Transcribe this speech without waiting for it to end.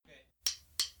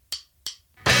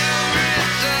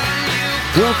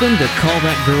Welcome to Call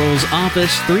That Girl's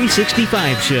Office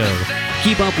 365 show.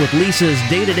 Keep up with Lisa's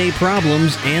day-to-day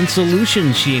problems and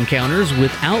solutions she encounters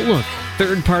with Outlook,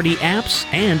 third-party apps,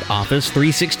 and Office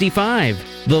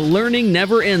 365. The learning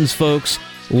never ends, folks.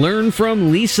 Learn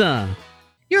from Lisa.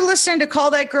 You're listening to Call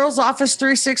That Girl's Office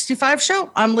 365 show.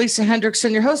 I'm Lisa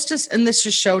Hendrickson, your hostess, and this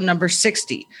is show number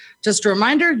 60. Just a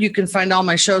reminder, you can find all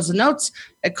my shows and notes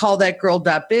at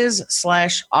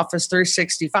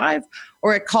callthatgirl.biz/office365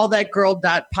 or at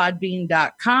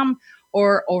callthatgirl.podbean.com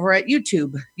or over at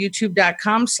YouTube,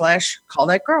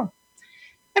 youtube.com/callthatgirl.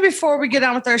 And before we get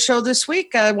on with our show this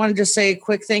week, I wanted to say a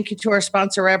quick thank you to our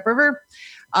sponsor, Rap River.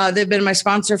 They've been my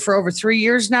sponsor for over 3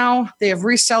 years now. They have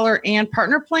reseller and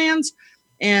partner plans.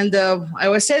 And I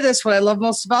always say this, what I love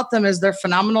most about them is their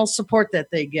phenomenal support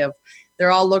that they give. They're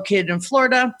all located in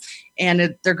Florida,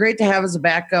 and they're great to have as a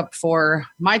backup for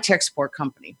my tech support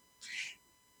company.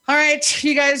 All right,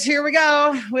 you guys, here we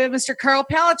go. We have Mr. Karl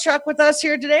Palachuk with us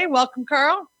here today. Welcome,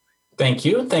 Karl. Thank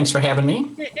you. Thanks for having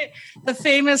me. The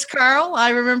famous Karl.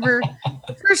 I remember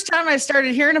the first time I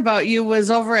started hearing about you was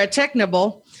over at Tech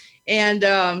Nibble, and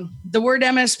the word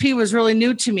MSP was really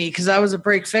new to me because I was a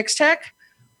break fix tech.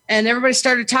 And everybody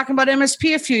started talking about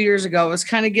MSP a few years ago. It was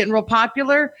kind of getting real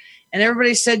popular. And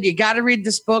everybody said, you got to read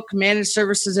this book, Managed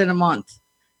Services in a Month.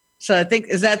 So I think,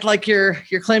 is that like your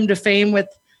claim to fame with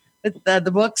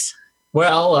the books?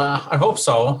 Well, I hope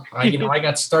so. I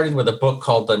got started with a book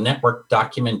called the Network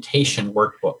Documentation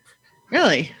Workbook.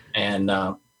 Really? And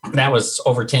that was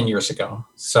over 10 years ago.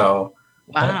 So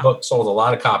That book sold a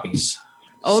lot of copies.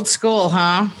 Old school,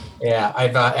 huh? Yeah. I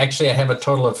have a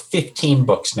total of 15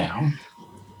 books now.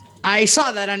 I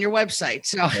saw that on your website.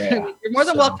 So you're more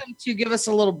than welcome to give us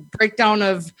a little breakdown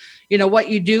of, what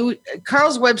you do.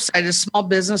 Karl's website is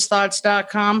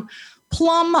smallbusinessthoughts.com.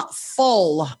 Plumb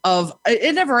full of,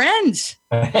 it never ends.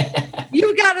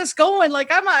 You got us going.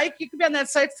 Like you could be on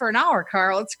that site for an hour,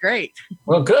 Karl. It's great.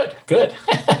 Well, good.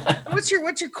 What's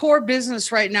your core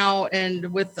business right now?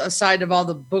 And with aside of all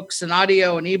the books and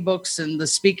audio and ebooks and the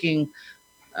speaking,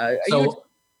 I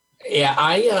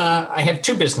have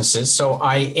two businesses. So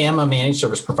I am a managed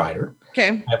service provider. Okay.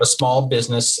 I have a small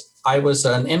business. I was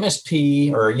an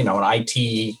MSP or, an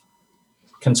IT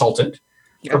consultant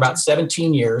for about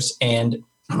 17 years and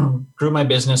grew my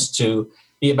business to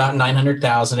be about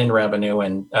 900,000 in revenue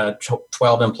and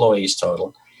 12 employees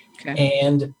total. Okay.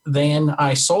 And then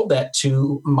I sold that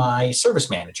to my service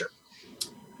manager.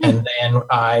 And then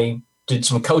I did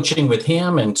some coaching with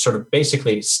him and sort of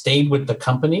basically stayed with the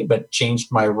company, but changed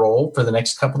my role for the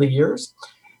next couple of years.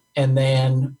 And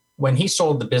then when he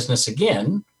sold the business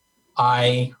again,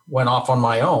 I went off on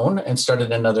my own and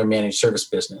started another managed service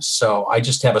business. So I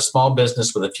just have a small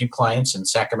business with a few clients in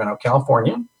Sacramento,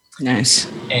 California. Nice.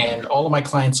 And all of my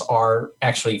clients are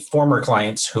actually former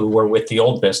clients who were with the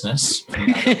old business.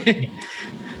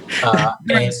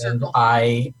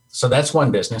 So that's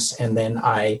one business. And then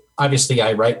I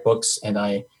write books and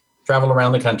I travel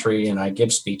around the country and I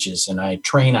give speeches and I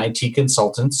train IT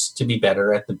consultants to be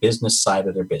better at the business side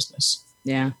of their business.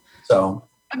 Yeah. So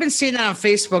I've been seeing that on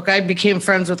Facebook. I became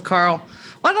friends with Karl.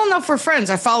 Well, I don't know if we're friends.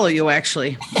 I follow you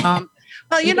actually. Well,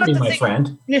 you know, my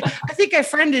friend. I think I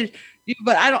friended you,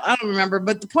 but I don't remember.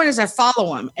 But the point is I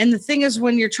follow him. And the thing is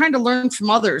when you're trying to learn from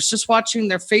others, just watching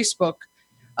their Facebook,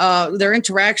 their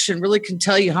interaction really can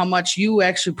tell you how much you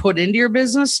actually put into your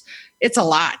business. It's a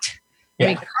lot. Yeah. I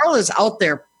mean, Karl is out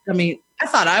there. I mean, I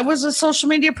thought I was a social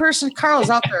media person. Karl is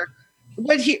out there.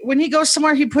 When he goes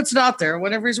somewhere, he puts it out there.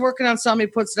 Whenever he's working on something,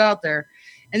 he puts it out there.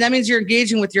 And that means you're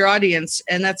engaging with your audience,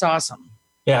 and that's awesome.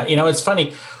 Yeah, it's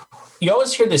funny. You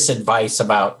always hear this advice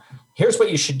about, here's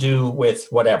what you should do with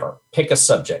whatever. Pick a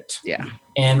subject. Yeah.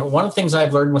 And one of the things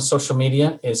I've learned with social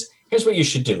media is, here's what you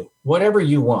should do. Whatever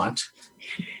you want.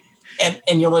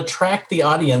 And you'll attract the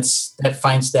audience that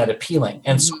finds that appealing.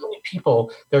 And so many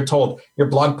people, they're told, your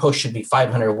blog post should be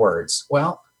 500 words.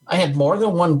 Well, I had more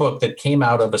than one book that came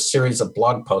out of a series of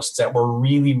blog posts that were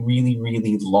really, really,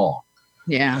 really long.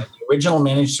 Yeah. The original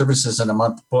Managed Services in a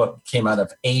Month book came out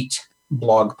of 8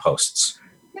 blog posts.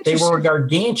 They were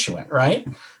gargantuan, right?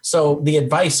 So the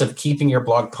advice of keeping your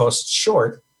blog posts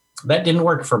short, that didn't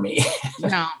work for me.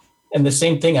 No. And the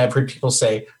same thing I've heard people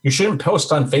say, you shouldn't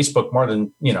post on Facebook more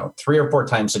than, 3 or 4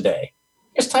 times a day.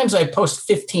 There's times I post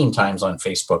 15 times on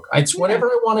Facebook. It's whatever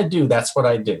I want to do, that's what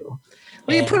I do.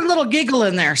 Well, you put a little giggle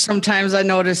in there sometimes, I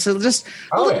notice. So just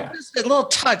a little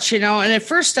touch, And at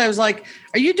first I was like,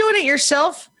 are you doing it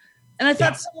yourself? And I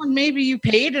thought someone maybe you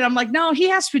paid. And I'm like, no, he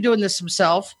has to be doing this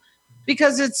himself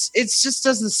because it's just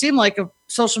doesn't seem like a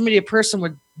social media person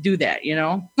would do that,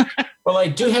 Well, I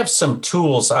do have some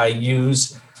tools I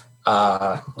use.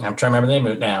 I'm trying to remember the name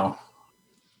of it now.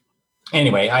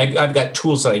 Anyway, I've got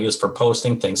tools that I use for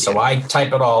posting things. So I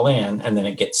type it all in and then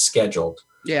it gets scheduled.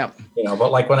 Yeah.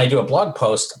 But like when I do a blog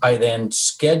post, I then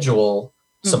schedule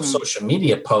some social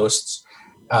media posts.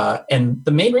 And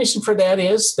the main reason for that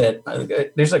is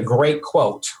that there's a great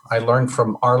quote I learned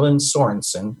from Arlen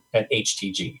Sorensen at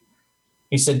HTG.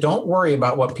 He said, don't worry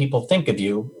about what people think of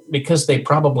you because they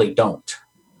probably don't.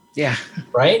 Yeah.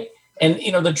 Right. And,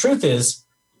 the truth is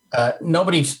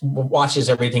nobody watches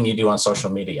everything you do on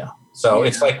social media. So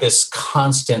it's like this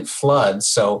constant flood.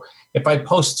 So if I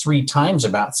post 3 times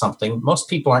about something, most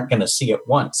people aren't going to see it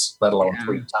once, let alone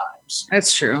 3 times.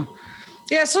 That's true.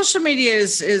 Yeah, social media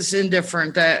is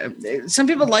indifferent. Some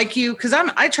people like you because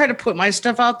I try to put my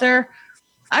stuff out there.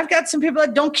 I've got some people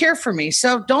that don't care for me,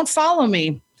 so don't follow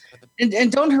me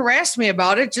and don't harass me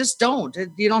about it. Just don't.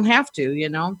 You don't have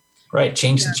to, Right.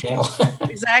 Change the channel.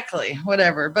 Exactly.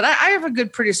 Whatever. But I have a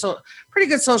pretty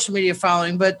good social media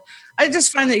following, but I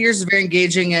just find that yours is very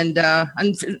engaging. And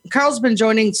Carl's been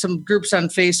joining some groups on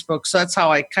Facebook. So that's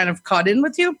how I kind of caught in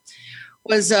with you.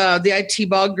 Was the IT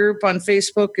Bog group on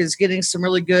Facebook is getting some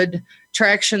really good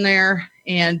traction there.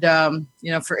 And,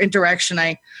 for interaction,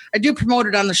 I do promote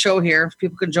it on the show here.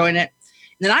 People can join it.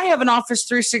 And then I have an Office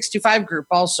 365 group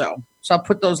also. So I'll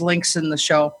put those links in the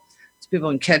show so people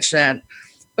can catch that.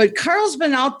 But Carl's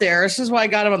been out there. This is why I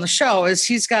got him on the show. Is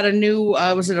he's got a new,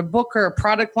 was it a book or a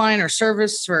product line or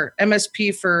service for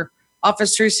MSP for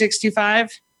Office 365?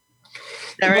 Is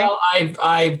that right? Well,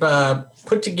 I've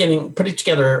put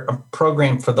together a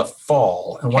program for the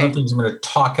fall, and one of the things I'm going to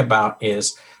talk about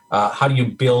is how do you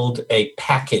build a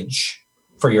package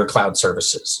for your cloud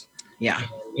services. Yeah.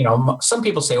 Some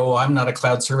people say, "Oh, I'm not a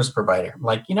cloud service provider." I'm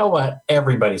like, you know what?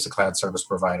 Everybody's a cloud service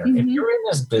provider. If you're in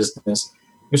this business,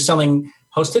 you're selling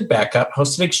hosted backup,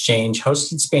 hosted exchange,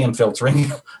 hosted spam filtering,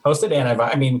 hosted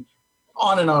antivirus. I mean,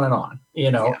 on and on and on,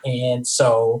 And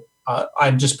so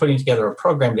I'm just putting together a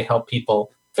program to help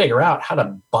people figure out how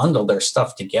to bundle their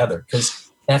stuff together because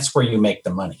that's where you make the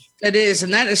money. It is.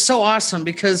 And that is so awesome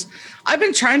because I've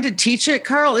been trying to teach it,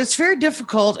 Carl. It's very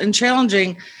difficult and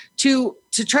challenging to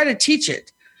try to teach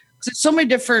it. There's so many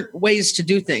different ways to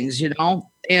do things,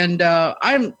 And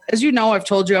I'm, as you know, I've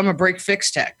told you I'm a break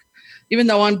fix tech. Even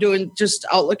though I'm doing just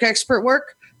Outlook expert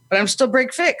work, but I'm still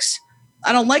break fix.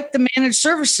 I don't like the managed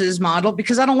services model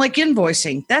because I don't like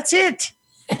invoicing. That's it.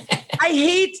 I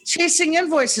hate chasing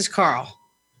invoices, Carl.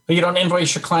 But you don't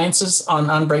invoice your clients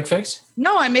on break fix?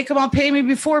 No, I make them all pay me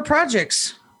before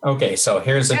projects. Okay, so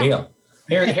here's the deal.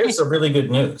 Here's the really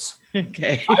good news.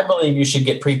 Okay. I believe you should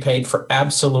get prepaid for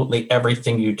absolutely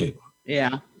everything you do.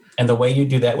 Yeah. And the way you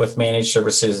do that with managed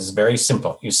services is very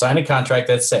simple. You sign a contract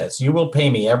that says you will pay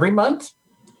me every month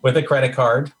with a credit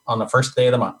card on the first day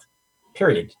of the month,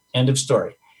 period. End of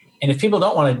story. And if people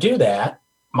don't want to do that,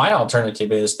 my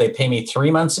alternative is they pay me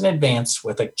 3 months in advance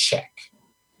with a check.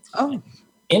 Oh.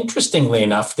 Interestingly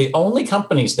enough, the only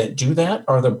companies that do that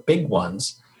are the big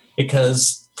ones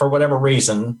because for whatever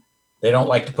reason, they don't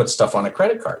like to put stuff on a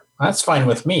credit card. That's fine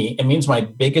with me. It means my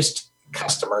biggest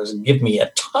customers give me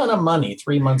a ton of money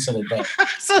 3 months in advance.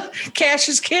 So cash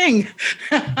is king.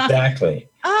 Exactly.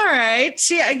 All right.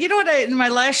 See, you know what? In my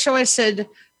last show, I said,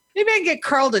 maybe I can get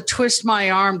Carl to twist my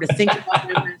arm to think about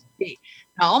MSP.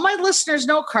 Now, all my listeners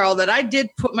know, Carl, that I did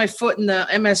put my foot in the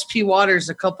MSP waters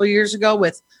a couple of years ago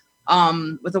with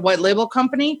a white label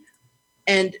company.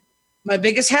 And my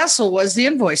biggest hassle was the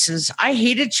invoices. I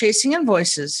hated chasing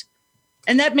invoices.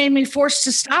 And that made me forced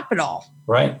to stop it all.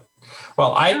 Right.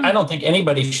 Well, I don't think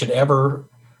anybody should ever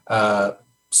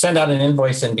send out an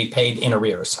invoice and be paid in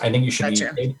arrears. I think you should be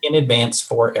paid in advance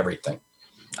for everything.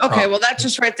 Okay, well, that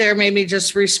just right there made me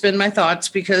just respin my thoughts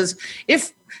because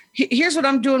here's what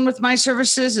I'm doing with my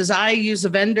services is I use a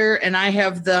vendor and I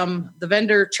have the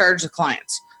vendor charge the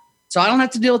clients. So I don't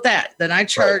have to deal with that. Then I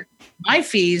charge my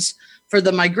fees for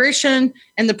the migration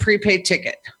and the prepaid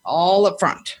ticket all up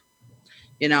front.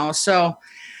 So...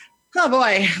 Oh,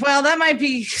 boy. Well, that might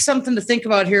be something to think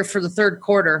about here for the third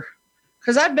quarter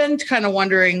because I've been kind of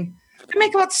wondering, I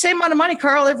make about the same amount of money,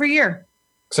 Carl, every year.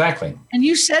 Exactly. And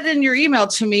you said in your email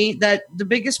to me that the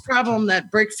biggest problem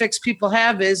that break fix people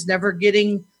have is never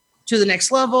getting to the next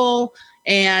level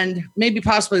and maybe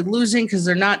possibly losing because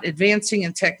they're not advancing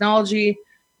in technology.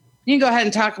 You can go ahead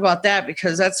and talk about that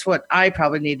because that's what I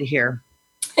probably need to hear.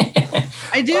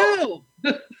 I do.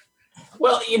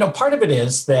 Well, part of it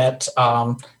is that,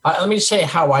 let me say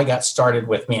how I got started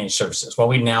with managed services, what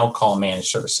we now call managed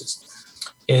services,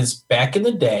 is back in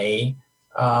the day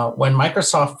when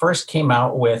Microsoft first came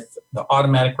out with the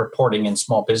automatic reporting in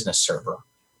small business server.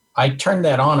 I turned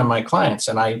that on in my clients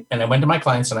and I went to my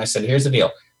clients and I said, here's the deal.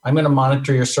 I'm going to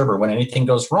monitor your server. When anything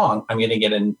goes wrong, I'm going to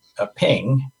get a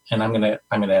ping and I'm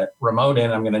gonna remote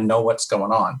in. I'm gonna know what's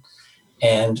going on.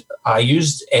 And I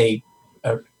used a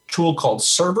tool called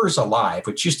Servers Alive,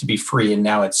 which used to be free, and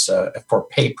now it's for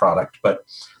pay product. But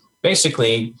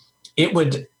basically, it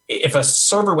would, if a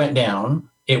server went down,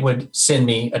 it would send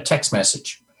me a text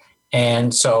message,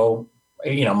 and so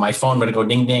my phone would go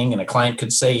ding ding, and a client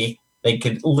could say they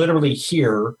could literally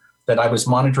hear that I was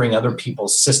monitoring other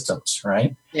people's systems,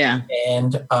 right? Yeah.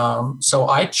 And so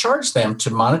I charged them to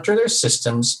monitor their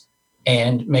systems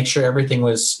and make sure everything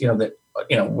was,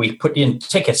 we put in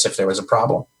tickets if there was a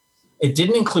problem. It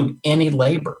didn't include any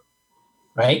labor,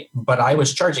 right? But I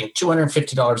was charging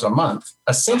 $250 a month,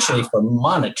 essentially for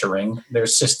monitoring their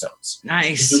systems.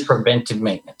 Nice. To do preventive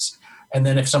maintenance. And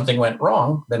then if something went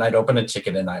wrong, then I'd open a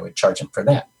ticket and I would charge them for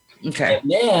that. Okay. And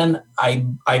then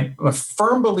I'm a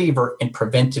firm believer in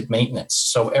preventive maintenance.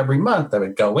 So every month I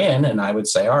would go in and I would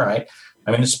say, all right,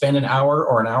 I'm going to spend an hour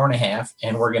or an hour and a half,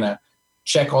 and we're going to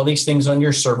check all these things on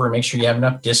your server, make sure you have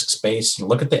enough disk space, and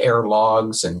look at the error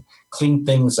logs and clean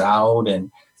things out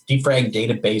and defrag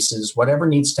databases, whatever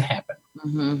needs to happen.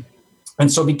 Mm-hmm.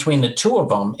 And so between the two of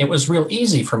them, it was real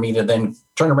easy for me to then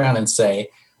turn around and say,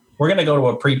 we're going to go to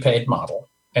a prepaid model.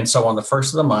 And so on the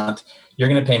first of the month, you're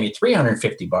going to pay me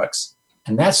 $350,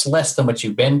 and that's less than what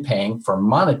you've been paying for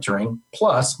monitoring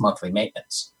plus monthly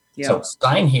maintenance. Yeah. So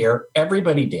sign here,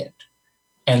 everybody did.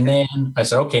 And then I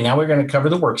said, okay, now we're going to cover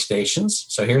the workstations.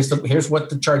 So here's what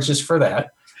the charge is for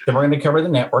that. Then we're going to cover the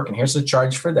network, and here's the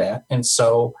charge for that. And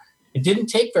so it didn't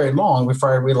take very long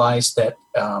before I realized that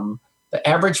the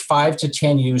average 5 to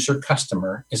 10 user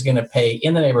customer is going to pay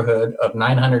in the neighborhood of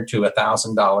 $900 to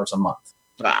 $1,000 a month.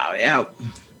 Wow. Yeah.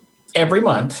 Every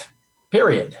month,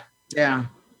 period. Yeah.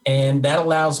 And that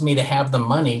allows me to have the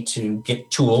money to get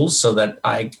tools so that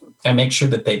I make sure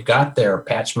that they've got their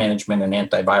patch management and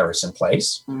antivirus in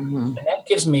place. Mm-hmm. And that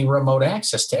gives me remote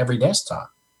access to every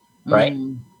desktop, right?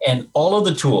 Mm-hmm. And all of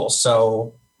the tools.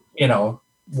 So,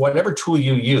 whatever tool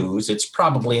you use, it's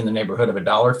probably in the neighborhood of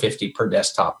 $1.50 per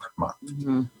desktop per month.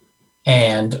 Mm-hmm.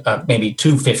 And maybe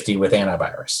 $2.50 with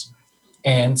antivirus.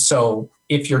 And so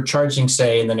if you're charging,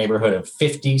 say, in the neighborhood of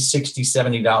 $50, $60,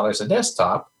 $70 a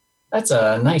desktop, that's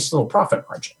a nice little profit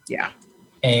margin. Yeah.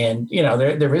 And,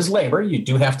 there is labor. You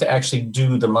do have to actually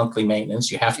do the monthly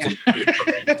maintenance. You have to do the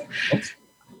maintenance.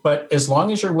 But as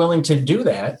long as you're willing to do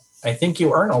that, I think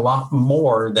you earn a lot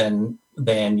more than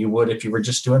you would if you were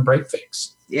just doing break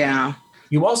fix. Yeah.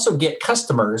 You also get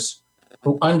customers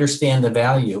who understand the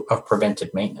value of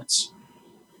preventive maintenance.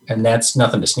 And that's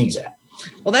nothing to sneeze at.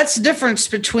 Well, that's the difference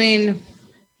between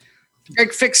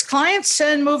break fix clients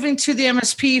and moving to the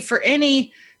MSP for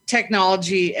any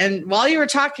technology. And while you were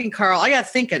talking, Karl, I got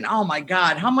thinking, oh my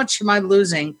God, how much am I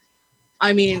losing?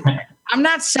 I mean, I'm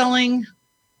not selling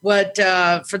what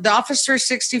for the Office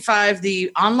 365,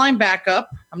 the online backup.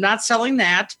 I'm not selling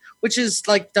that, which is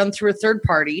like done through a third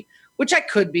party, which I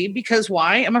could be, because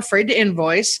why? I'm afraid to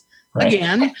invoice. Right.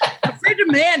 Again, I'm afraid to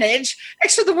manage.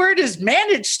 Actually, the word is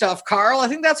manage stuff, Karl. I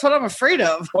think that's what I'm afraid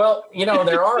of. Well,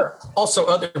 there are also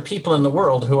other people in the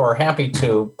world who are happy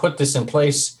to put this in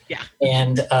place. Yeah.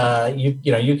 And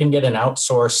you can get an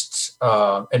outsourced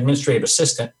administrative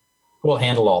assistant who will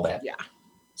handle all that. Yeah.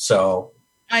 So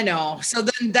I know. So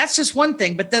then that's just one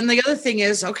thing. But then the other thing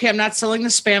is, okay, I'm not selling the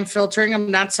spam filtering. I'm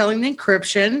not selling the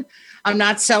encryption. I'm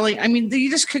not selling. I mean, you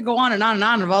just could go on and on and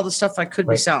on of all the stuff I could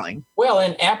be selling. Well,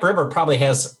 and AppRiver probably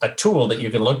has a tool that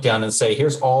you can look down and say,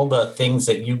 here's all the things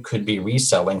that you could be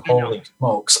reselling. Holy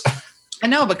smokes. I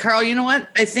know, but Karl, you know what?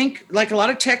 I think like a lot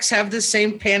of techs have the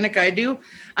same panic I do.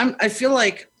 I feel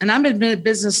like, and I've been in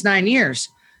business 9 years,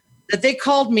 that they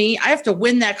called me. I have to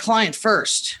win that client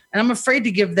first. And I'm afraid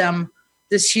to give them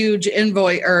this huge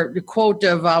invoice or the quote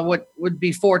of what would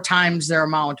be 4 times their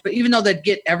amount. But even though they'd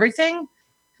get everything,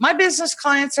 my business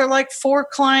clients are like 4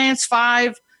 clients,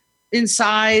 5 in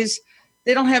size.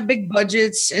 They don't have big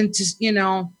budgets, and just,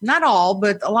 not all,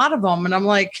 but a lot of them. And I'm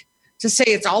like, to say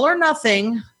it's all or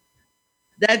nothing,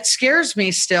 that scares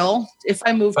me still if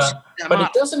I move to them. But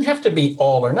it doesn't have to be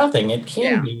all or nothing. It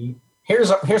can be,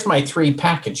 here's my 3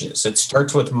 packages. It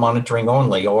starts with monitoring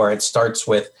only, or it starts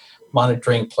with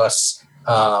monitoring plus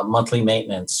monthly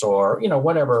maintenance, or,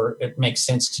 whatever it makes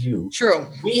sense to you. True.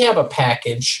 We have a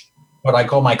package, what I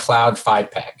call my Cloud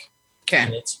 5-pack. Okay.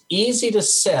 And it's easy to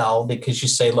sell because you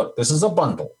say, look, this is a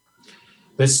bundle.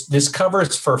 This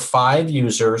covers for 5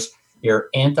 users your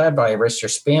antivirus, your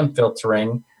spam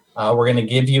filtering. We're going to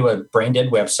give you a brain dead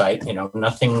website,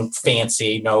 nothing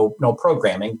fancy, no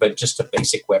programming, but just a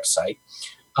basic website.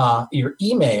 Your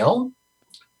email,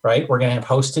 right? We're going to have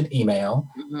hosted email,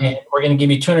 and we're going to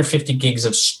give you 250 gigs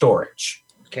of storage.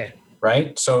 Okay.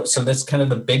 right? So that's kind of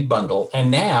the big bundle.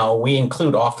 And now we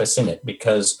include Office in it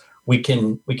because we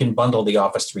can bundle the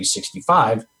Office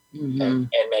 365 and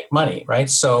make money, right?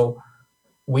 So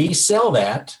we sell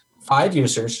that 5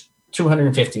 users,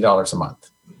 $250 a month.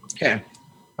 Okay.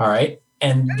 All right.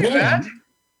 And that then bad.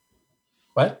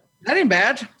 What? That ain't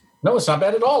bad. No, it's not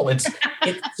bad at all.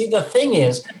 See, the thing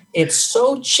is, it's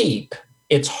so cheap,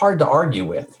 it's hard to argue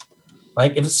with.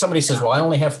 Like if somebody says, well, I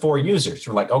only have 4 users,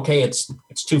 you're like, okay, it's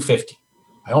 $250.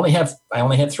 I only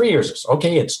have 3 users.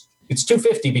 Okay, it's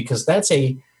 $250 because that's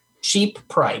a cheap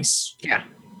price. Yeah.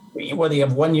 Whether you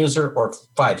have 1 user or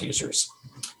 5 users.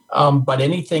 But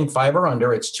anything 5 or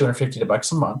under, it's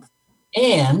 $250 a month.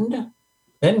 And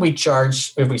then we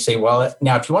charge, if we say, well,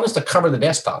 now if you want us to cover the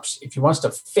desktops, if you want us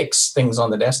to fix things on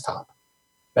the desktop,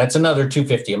 that's another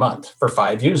 $250 a month for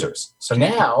 5 users. So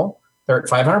now they're at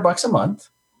 $500 a month,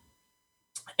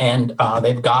 and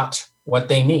they've got what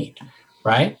they need,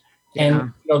 right? Yeah.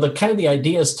 And the kind of the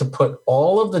idea is to put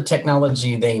all of the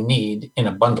technology they need in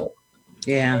a bundle.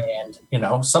 Yeah.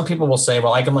 And some people will say,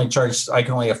 well, I can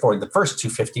only afford the first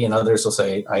 $250, and others will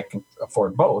say I can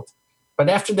afford both. But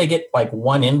after they get like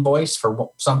one invoice for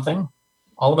something,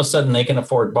 all of a sudden they can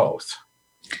afford both.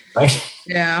 Right?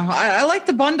 Yeah. I like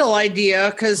the bundle idea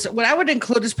because what I would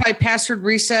include is probably password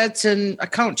resets and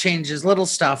account changes, little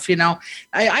stuff. I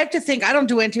have to think, I don't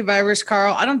do antivirus,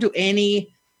 Karl. I don't do any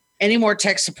more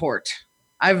tech support.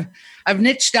 I've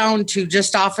niched down to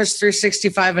just Office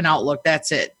 365 and Outlook.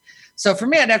 That's it. So for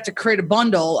me, I'd have to create a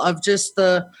bundle of just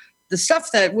the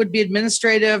stuff that would be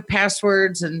administrative,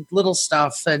 passwords, and little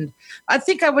stuff. And I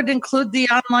think I would include the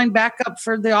online backup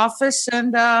for the Office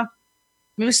and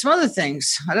maybe some other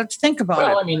things. I'd have to think about it.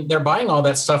 Well, I mean, they're buying all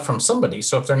that stuff from somebody.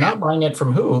 So if they're not buying it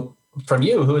from you,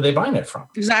 who are they buying it from?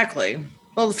 Exactly.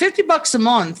 Well, $50 a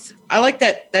month, I like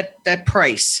that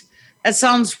price. That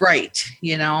sounds right,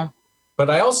 But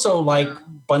I also like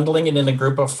bundling it in a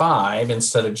group of 5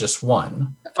 instead of just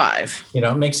 1. 5.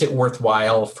 It makes it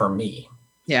worthwhile for me.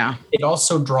 Yeah. It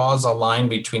also draws a line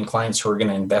between clients who are going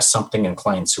to invest something and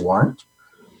clients who aren't.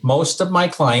 Most of my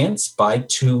clients buy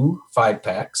 2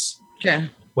 5-packs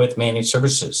with managed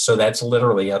services. So that's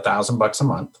literally $1,000 a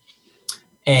month.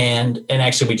 And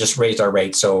actually we just raised our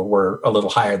rate. So we're a little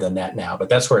higher than that now, but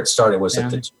that's where it started, was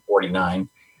at the $249.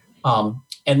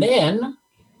 And then,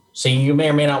 so you may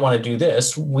or may not want to do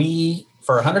this. For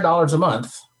 $100 a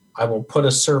month, I will put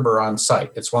a server on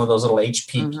site. It's one of those little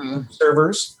HP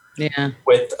servers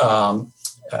with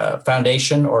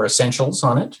Foundation or Essentials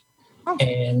on it. Oh.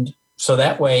 And so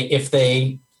that way, if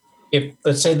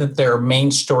let's say that their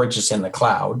main storage is in the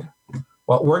cloud,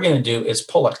 what we're going to do is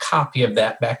pull a copy of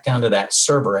that back down to that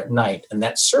server at night. And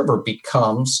that server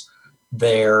becomes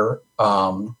their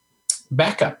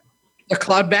backup. A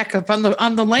cloud backup on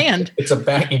the land. It's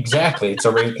exactly. It's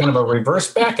kind of a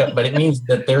reverse backup, but it means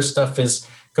that their stuff is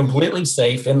completely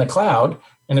safe in the cloud.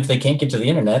 And if they can't get to the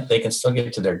internet, they can still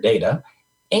get to their data.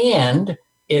 And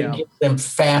it gives them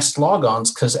fast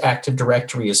logons because Active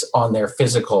Directory is on their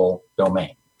physical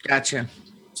domain. Gotcha.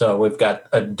 So we've got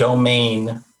a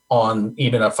domain on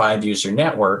even a 5-user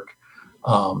network,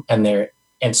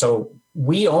 and so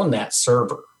we own that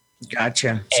server.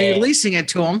 Gotcha. So you're leasing it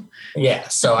to them. Yeah.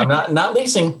 So I'm not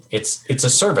leasing. It's a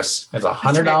service. It's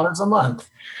 $100 a month.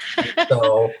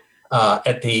 So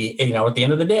at the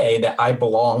end of the day, that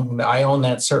I own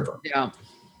that server. Yeah.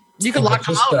 You can lock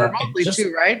them out remotely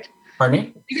too, right? Pardon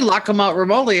me? You can lock them out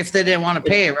remotely if they didn't want to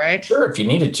pay, right? Sure, if you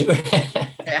needed to.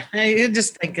 Yeah, you're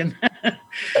just thinking.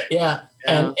 Yeah.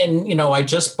 And I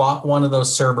just bought one of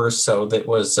those servers, so that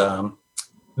was I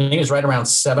think it was right around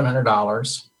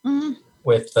 $700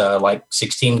 with like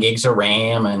 16 gigs of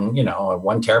RAM and a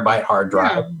 1 terabyte hard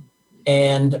drive.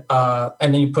 And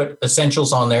then you put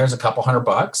Essentials on there, is a couple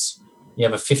 $100. You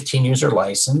have a 15-user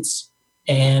license.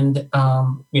 And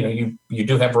you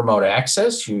do have remote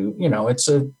access. It's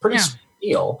a pretty sweet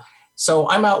deal. So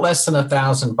I'm out less than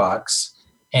 $1,000,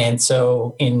 and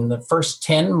so in the first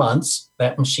 10 months,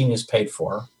 that machine is paid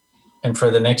for, and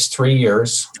for the next 3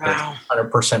 years, it's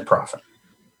 100% profit.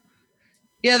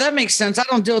 Yeah, that makes sense. I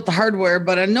don't deal with the hardware,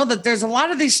 but I know that there's a lot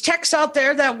of these techs out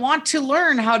there that want to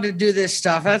learn how to do this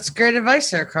stuff. That's great advice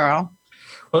there, Karl.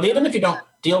 Well, even if you don't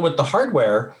deal with the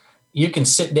hardware, you can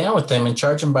sit down with them and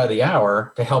charge them by the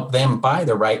hour to help them buy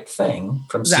the right thing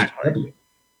from CTG.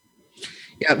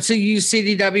 Yeah. So you use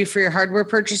CDW for your hardware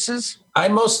purchases? I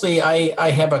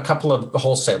have a couple of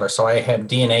wholesalers. So I have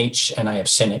D&H and I have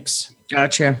Cynix.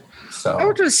 Gotcha. So I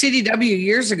worked with CDW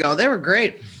years ago. They were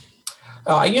great.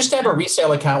 I used to have a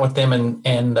resale account with them,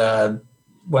 and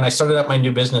when I started up my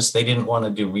new business, they didn't want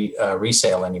to do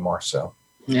resale anymore. So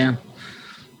yeah.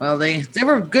 Well, they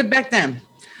were good back then.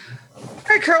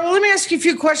 All right, Carl, well, let me ask you a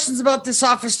few questions about this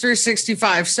Office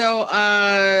 365.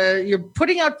 So you're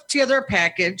putting out together a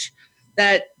package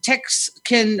that techs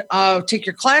can take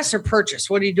your class or purchase.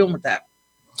 What are you doing with that?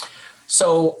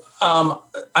 So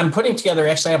I'm putting together,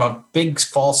 actually, I have a big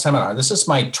fall seminar. This is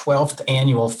my 12th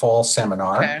annual fall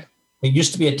seminar. Okay. It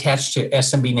used to be attached to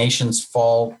SMB Nation's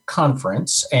fall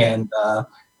conference. And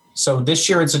so this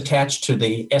year it's attached to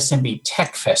the SMB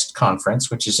Tech Fest conference,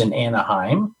 which is in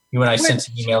Anaheim. You and I sent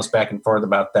some emails back and forth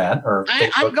about that.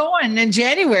 I'm going in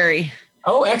January.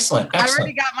 Oh, excellent. I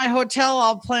already got my hotel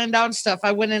all planned out and stuff.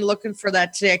 I went in looking for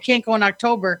that today. I can't go in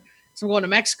October, so I'm going to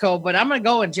Mexico, but I'm going to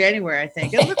go in January, I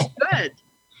think. It looks good.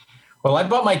 Well, I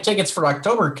bought my tickets for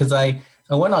October because I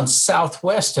went on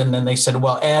Southwest, and then they said,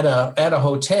 well, add a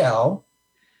hotel.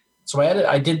 So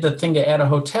I did the thing to add a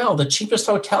hotel. The cheapest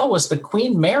hotel was the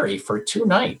Queen Mary for 2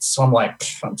 nights. So I'm like,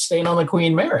 I'm staying on the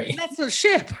Queen Mary. That's a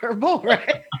ship or a boat,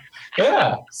 right?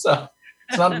 Yeah. So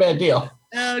it's not a bad deal.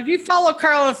 If you follow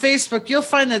Karl on Facebook, you'll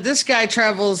find that this guy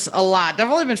travels a lot. I've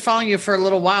only been following you for a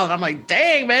little while, and I'm like,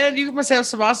 dang, man, you must have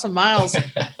some awesome miles.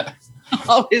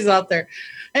 Always out there.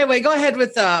 Anyway, go ahead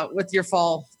with your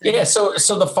fall thing. Yeah, so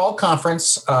the fall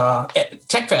conference,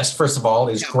 TechFest, first of all,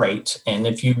 is great. And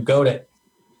if you go to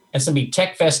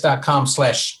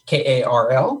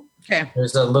smbtechfest.com/KARL,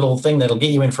 there's a little thing that'll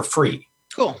get you in for free.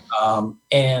 Cool.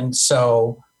 And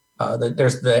so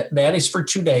that is for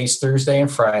 2 days, Thursday and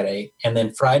Friday. And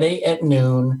then Friday at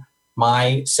noon,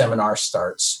 my seminar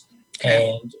starts.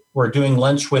 Okay. And we're doing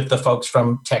lunch with the folks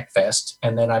from TechFest.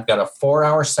 And then I've got a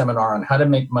 4-hour seminar on how to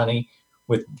make money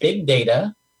with big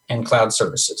data and cloud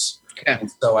services. Okay. And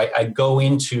so I go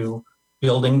into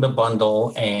building the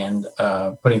bundle and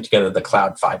putting together the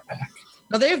Cloud 5-pack.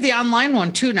 Now, they have the online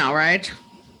one too now, right?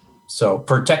 So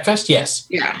for TechFest, yes.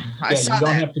 Yeah, I saw you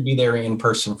don't have to be there in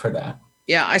person for that.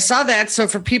 Yeah, I saw that. So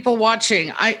for people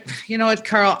watching, you know what,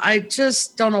 Karl, I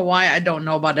just don't know why I don't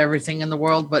know about everything in the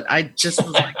world, but I just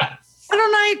was like, why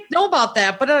don't I know about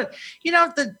that? But,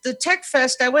 the Tech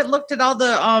Fest, I went and looked at all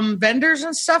the vendors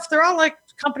and stuff. They're all like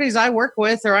companies I work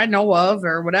with or I know of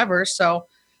or whatever. So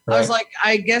right. I was like,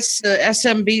 I guess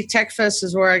SMB Tech Fest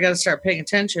is where I got to start paying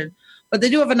attention. But they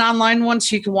do have an online one,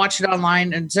 so you can watch it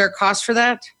online. And is there a cost for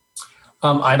that?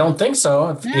 I don't think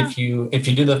so. If you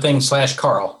do the thing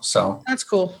 /Karl, so that's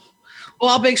cool.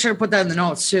 Well, I'll make sure to put that in the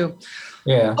notes too.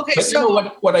 Yeah. Okay. But so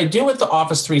what I do with the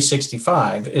Office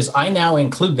 365 is I now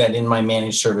include that in my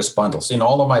managed service bundles, in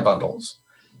all of my bundles.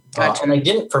 Gotcha. And I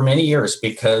didn't for many years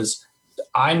because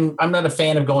I'm not a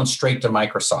fan of going straight to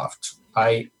Microsoft.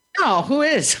 Who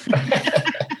is?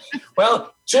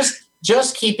 Well,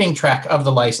 just keeping track of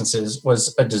the licenses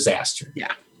was a disaster.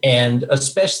 Yeah. And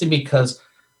especially because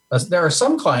there are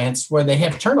some clients where they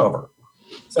have turnover.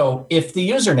 So if the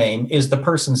username is the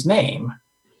person's name,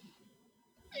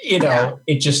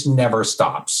 it just never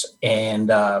stops.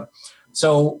 And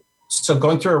so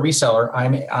going through a reseller,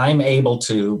 I'm able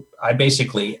to, I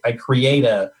create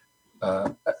a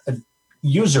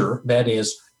user that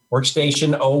is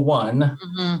workstation01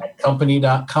 at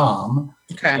company.com.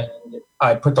 Okay. And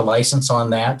I put the license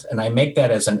on that and I make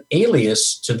that as an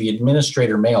alias to the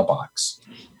administrator mailbox.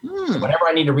 So whenever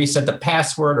I need to reset the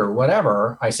password or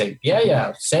whatever, I say,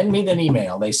 send me an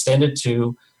email. They send it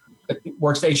to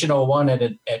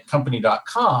workstation01 at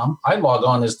company.com. I log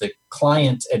on as the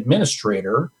client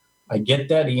administrator. I get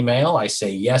that email. I say,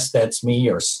 yes, that's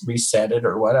me, or reset it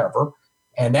or whatever.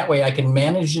 And that way I can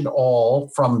manage it all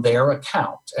from their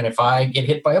account. And if I get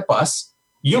hit by a bus,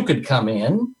 you could come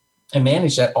in and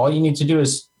manage that. All you need to do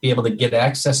is be able to get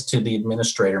access to the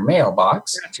administrator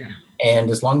mailbox. Gotcha.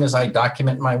 And as long as I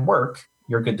document my work,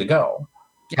 you're good to go.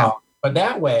 Yeah. But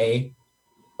that way,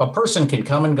 a person can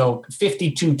come and go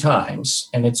 52 times,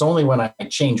 and it's only when I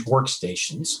change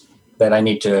workstations that I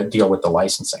need to deal with the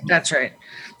licensing. That's right.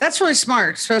 That's really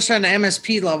smart, especially on the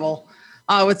MSP level.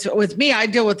 With me, I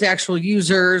deal with the actual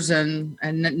users and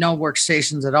no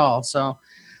workstations at all. So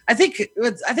I think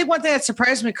one thing that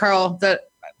surprised me, Karl,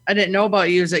 that I didn't know about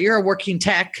you is that you're a working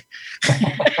tech.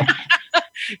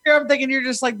 I'm thinking you're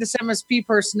just like this MSP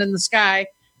person in the sky.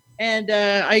 And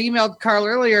I emailed Karl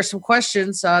earlier some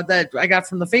questions that I got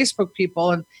from the Facebook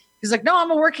people. And he's like, no,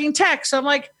 I'm a working tech. So I'm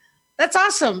like, that's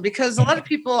awesome, because a lot of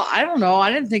people, I don't know, I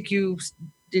didn't think you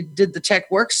did the tech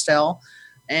work still.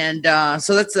 And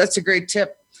so that's a great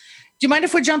tip. Do you mind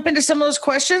if we jump into some of those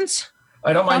questions?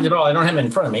 I don't mind at all. I don't have them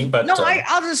in front of me, but no,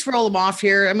 I'll just roll them off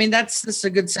here. I mean, this is a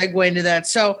good segue into that.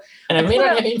 So, and I may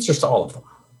not have answers to all of them.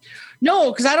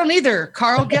 No, because I don't either.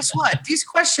 Karl, guess what? These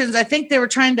questions, I think they were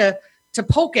trying to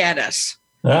poke at us.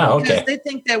 Okay. Because they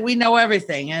think that we know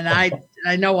everything, and I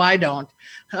know I don't.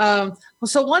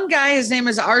 So one guy, his name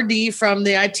is RD from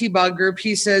the IT Bug Group.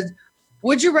 He said,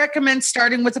 would you recommend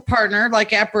starting with a partner like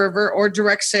AppRiver or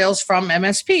direct sales from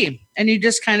MSP? And you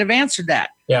just kind of answered that.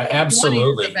 Yeah,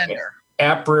 absolutely.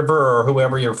 AppRiver or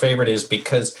whoever your favorite is,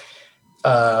 because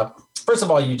first of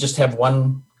all, you just have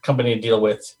one company to deal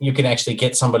with. You can actually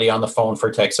get somebody on the phone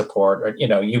for tech support, or,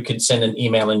 you can send an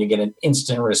email and you get an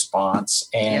instant response.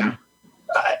 And,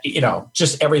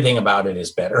 just everything about it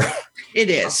is better. It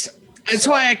is. That's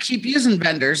why I keep using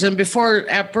vendors. And before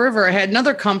AppRiver, I had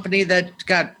another company that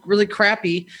got really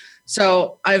crappy.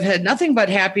 So I've had nothing but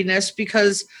happiness,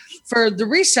 because for the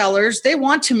resellers, they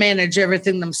want to manage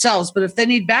everything themselves. But if they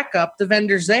need backup, the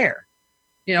vendor's there,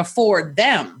 for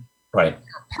them. Right.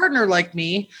 A partner like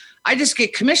me, I just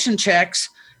get commission checks.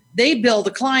 They bill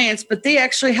the clients, but they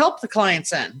actually help the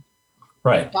clients in.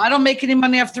 Right. So I don't make any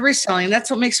money off the reselling. That's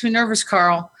what makes me nervous,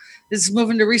 Carl, is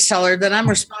moving to reseller. Then I'm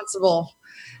responsible.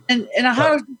 And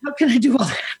how can I do all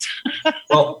that?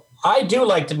 Well, I do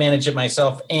like to manage it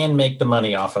myself and make the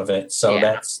money off of it. So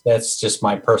that's just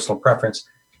my personal preference.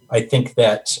 I think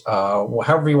that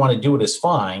however you want to do it is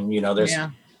fine. There's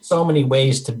so many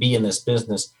ways to be in this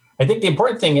business. I think the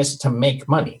important thing is to make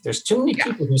money. There's too many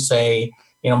people who say,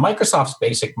 Microsoft's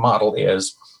basic model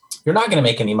is you're not going to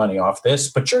make any money off this,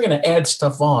 but you're going to add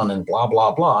stuff on and blah,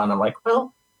 blah, blah. And I'm like,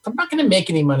 well, if I'm not going to make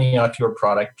any money off your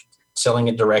product, selling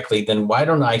it directly, then why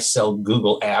don't I sell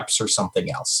Google Apps or something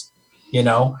else?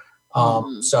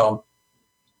 So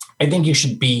I think you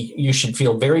should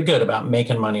feel very good about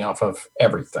making money off of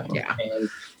everything. Yeah. And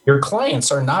your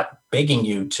clients are not begging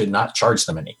you to not charge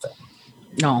them anything.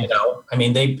 No.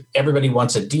 Everybody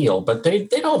wants a deal, but they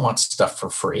don't want stuff for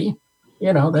free.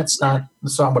 That's not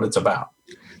what it's about.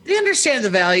 They understand the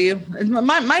value.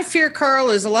 My fear,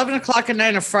 Carl, is 11 o'clock at night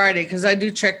on a Friday, because I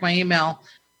do check my email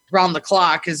around the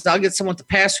clock, is I'll get someone with the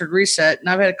password reset, and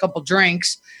I've had a couple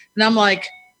drinks, and I'm like,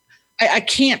 I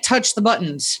can't touch the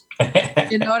buttons.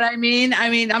 You know what I mean?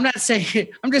 I'm not saying,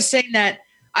 I'm just saying that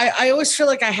I always feel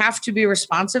like I have to be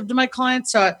responsive to my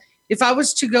clients. So if I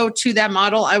was to go to that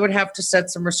model, I would have to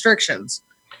set some restrictions.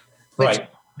 Right.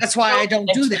 That's why I don't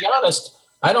do that. To be honest,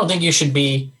 I don't think you should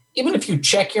be, even if you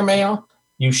check your mail,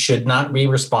 you should not be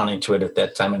responding to it at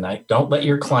that time of night. Don't let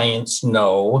your clients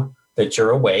know that you're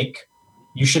awake.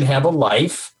 You should have a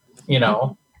life,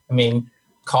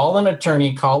 call an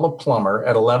attorney, call a plumber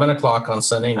at 11 o'clock on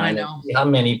Sunday night. And see how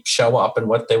many show up and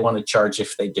what they want to charge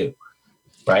if they do.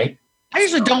 Right. I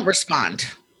usually don't respond.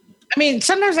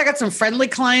 Sometimes I got some friendly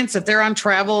clients if they're on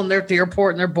travel and they're at the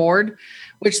airport and they're bored,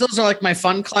 which those are like my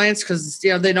fun clients, because,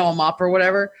 they know I'm up or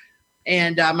whatever.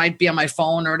 And I might be on my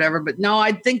phone or whatever. But no,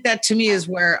 I think that to me is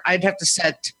where I'd have to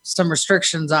set some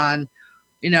restrictions on,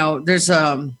 there's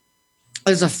a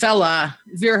fella.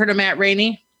 Have you ever heard of Matt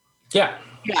Rainey? Yeah.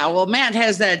 Yeah. Well, Matt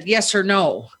has that yes or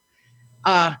no.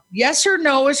 Yes or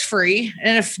no is free.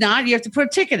 And if not, you have to put a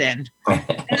ticket in.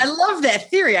 And I love that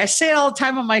theory. I say it all the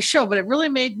time on my show, but it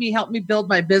really help me build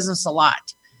my business a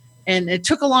lot. And it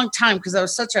took a long time, because I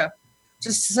was such a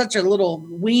little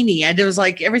weenie. And it was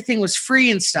like everything was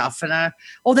free and stuff. And that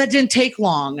didn't take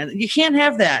long. And you can't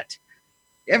have that.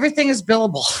 Everything is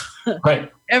billable.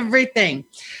 Right. Everything.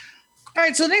 All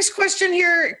right. So the next question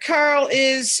here, Carl,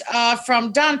 is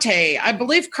from Dante. I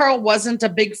believe Carl wasn't a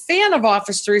big fan of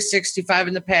Office 365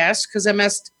 in the past, because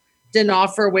MS didn't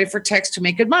offer a way for techs to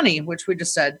make good money, which we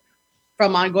just said,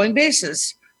 from ongoing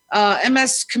basis.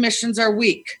 MS commissions are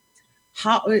weak.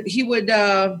 He would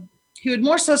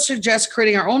more so suggest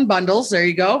creating our own bundles. There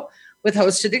you go. With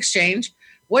hosted exchange.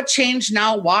 What changed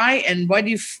now? Why? And why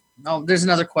do you? There's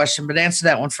another question, but answer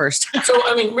that one first. So,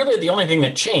 really the only thing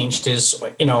that changed is,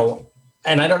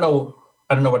 and I don't know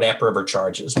what AppRiver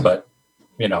charges, but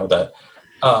the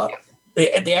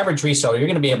average reseller, you're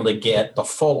going to be able to get the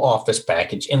full Office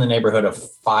package in the neighborhood of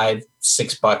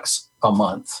 $5-6 a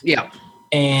month. Yeah.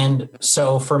 And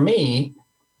so for me,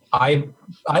 I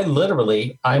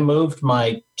moved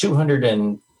my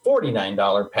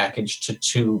 $249 package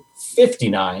to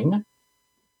 $259,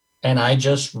 and I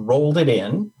just rolled it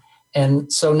in.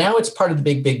 And so now it's part of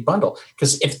the big bundle.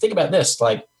 Because if you think about this,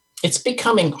 like, it's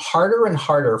becoming harder and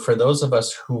harder for those of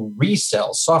us who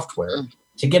resell software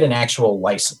to get an actual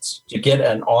license, to get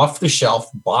an off-the-shelf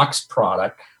box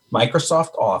product.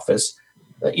 Microsoft Office,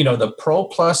 the Pro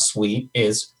Plus suite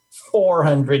is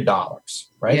 $400,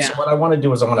 right? Yeah. So what I want to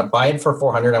do is I want to buy it for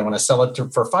 $400. I want to sell it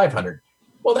for $500.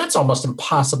 Well, that's almost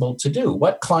impossible to do.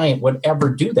 What client would ever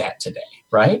do that today,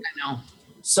 right? I know.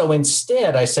 So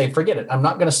instead, I say, forget it. I'm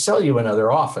not going to sell you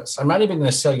another Office. I'm not even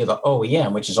going to sell you the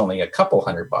OEM, which is only a couple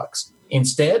 $100.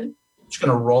 Instead, I'm just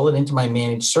going to roll it into my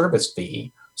managed service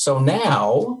fee. So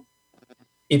now,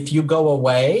 if you go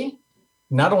away,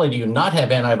 not only do you not have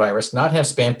antivirus, not have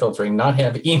spam filtering, not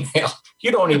have email,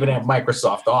 you don't even have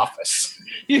Microsoft Office.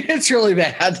 It's really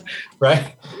bad.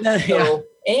 Right? Yeah. So,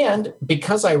 and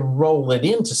because I roll it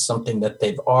into something that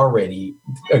they've already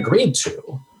agreed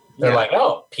to, they're like,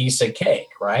 oh, piece of cake,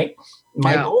 right?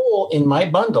 My goal in my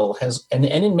bundle and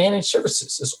in managed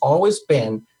services has always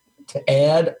been to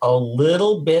add a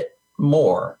little bit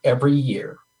more every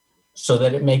year so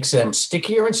that it makes them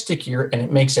stickier and stickier, and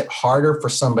it makes it harder for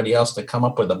somebody else to come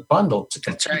up with a bundle to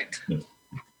compete. That's right.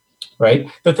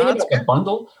 Right? The thing about the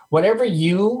bundle, whatever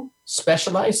you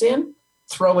specialize in,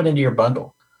 throw it into your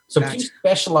bundle. So if you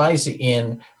specialize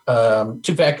in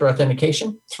two-factor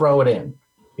authentication, throw it in.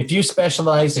 If you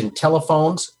specialize in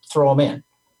telephones, throw them in,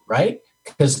 right?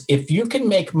 Because if you can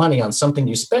make money on something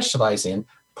you specialize in,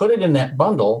 put it in that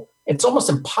bundle, it's almost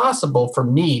impossible for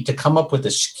me to come up with a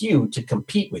SKU to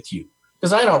compete with you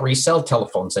because I don't resell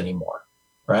telephones anymore,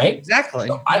 right? Exactly.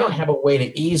 So I don't have a way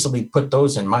to easily put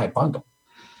those in my bundle.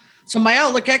 So my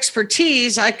Outlook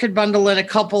expertise, I could bundle in a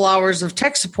couple hours of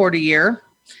tech support a year.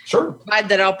 Sure. Divide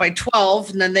that out by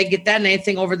 12, and then they get that, and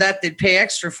anything over that they'd pay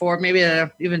extra for, maybe at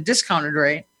an even discounted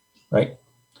rate. Right.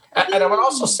 And I would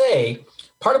also say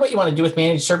part of what you want to do with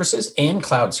managed services and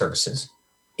cloud services,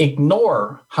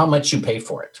 ignore how much you pay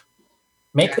for it.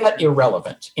 Make that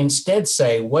irrelevant. Instead,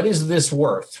 say, what is this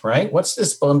worth, right? What's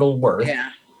this bundle worth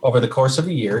over the course of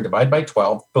a year? Divide by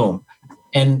 12, boom,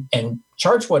 and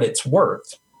charge what it's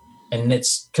worth. And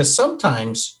it's because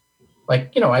sometimes,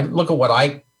 like, I look at what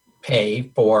I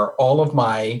pay for all of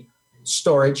my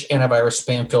storage, antivirus,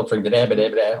 spam filtering,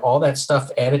 all that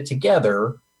stuff added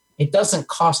together. It doesn't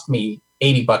cost me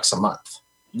 $80 a month.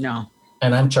 No.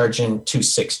 And I'm charging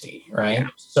 $260, right? Yeah.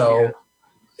 So,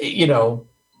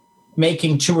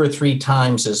 making 2 or 3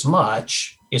 times as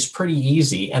much is pretty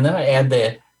easy. And then I add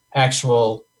the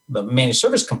managed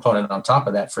service component on top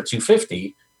of that for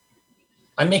 $250.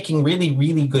 I'm making really,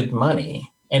 really good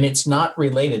money. And it's not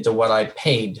related to what I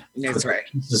paid for the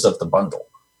pieces of the bundle.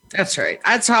 That's right.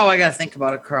 That's how I got to think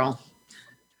about it, Karl.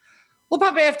 We'll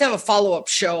probably have to have a follow-up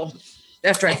show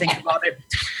after I think about it.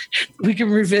 We can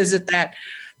revisit that.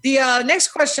 The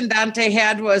next question Dante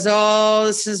had was,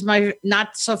 this is my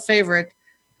not so favorite.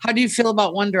 How do you feel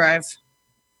about OneDrive?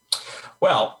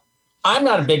 Well, I'm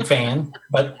not a big fan,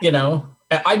 but,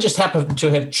 I just happen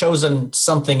to have chosen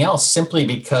something else simply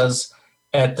because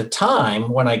at the time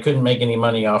when I couldn't make any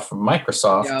money off of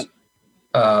Microsoft,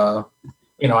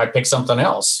 I picked something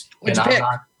else. What'd you pick?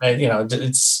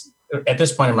 It's at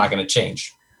this point, I'm not going to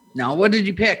change. No, what did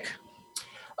you pick?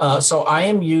 So I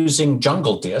am using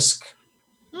Jungle Disk,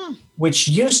 which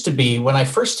used to be when I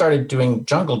first started doing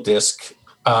Jungle Disk,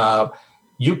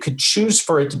 you could choose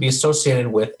for it to be associated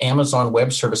with Amazon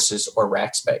Web Services or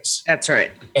Rackspace. That's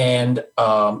right. And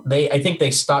I think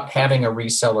they stopped having a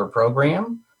reseller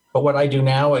program. But what I do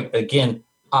now, again,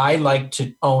 I like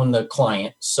to own the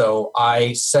client. So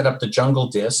I set up the Jungle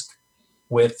Disk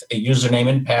with a username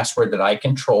and password that I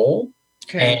control.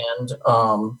 Okay. And,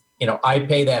 I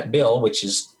pay that bill, which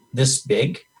is this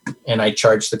big, and I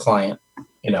charge the client,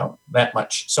 that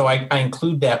much. So I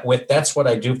include that that's what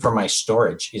I do for my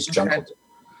storage is Jungle Disk. Gotcha.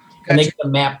 And they get the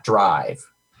map drive.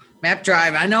 Map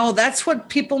drive. I know that's what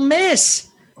people miss.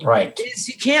 Right. Is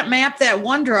you can't map that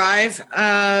OneDrive.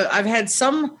 I've had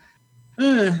some,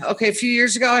 a few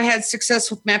years ago, I had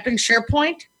success with mapping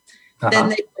SharePoint. Then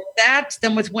they did that.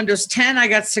 Then with Windows 10, I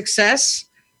got success,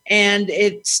 and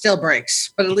it still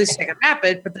breaks. But at least I can map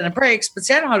it, but then it breaks. But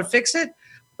see, I know how to fix it.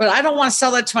 But I don't want to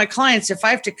sell that to my clients. If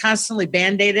I have to constantly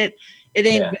Band-Aid it, it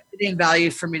ain't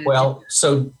value for me to do.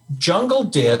 So Jungle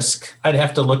Disk, I'd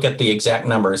have to look at the exact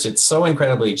numbers. It's so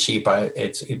incredibly cheap. I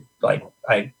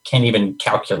can't even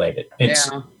calculate it.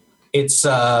 It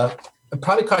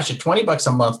probably costs you $20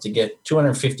 a month to get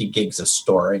 250 gigs of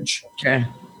storage. Okay.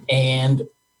 And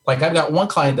I've got one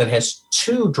client that has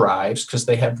 2 drives because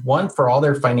they have one for all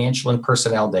their financial and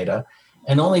personnel data,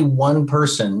 and only one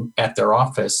person at their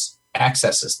office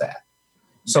accesses that.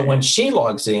 So when she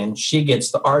logs in, she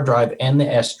gets the R drive and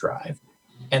the S drive,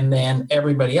 and then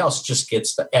everybody else just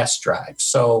gets the S drive.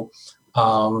 So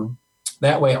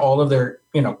that way, all of their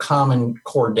common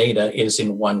core data is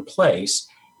in one place,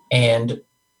 and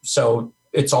so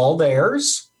it's all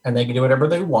theirs, and they can do whatever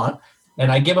they want.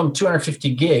 And I give them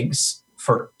 250 gigs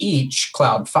for each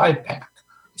Cloud 5 pack.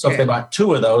 So if they bought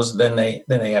 2 of those, then they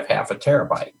have half a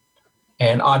terabyte.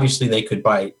 And obviously, they could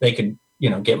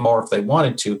get more if they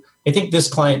wanted to. I think this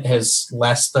client has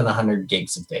less than 100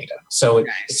 gigs of data. So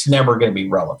it's never going to be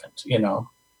relevant,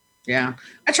 Yeah.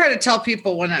 I try to tell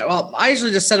people I usually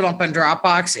just set them up on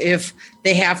Dropbox if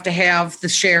they have to have the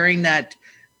sharing that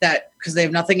because they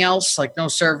have nothing else, like no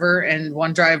server and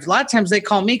OneDrive. A lot of times they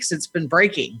call me because it's been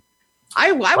breaking.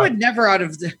 I would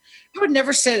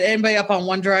never set anybody up on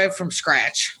OneDrive from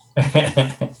scratch.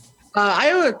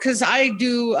 Because I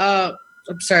do.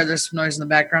 I'm sorry, there's some noise in the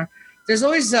background. There's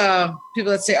always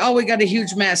people that say, "Oh, we got a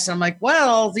huge mess." And I'm like,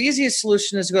 "Well, the easiest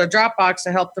solution is to go to Dropbox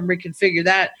to help them reconfigure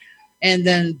that, and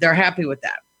then they're happy with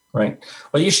that." Right.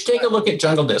 Well, you should take a look at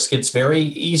Jungle Disk. It's very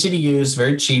easy to use,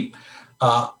 very cheap.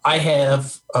 I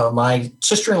have my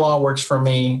sister-in-law works for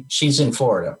me. She's in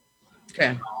Florida.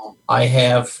 Okay. I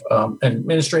have an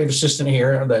administrative assistant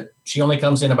here that she only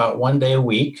comes in about 1 day a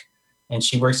week, and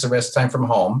she works the rest of the time from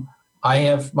home. I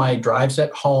have my drives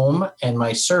at home and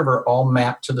my server all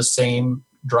mapped to the same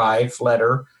drive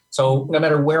letter. So no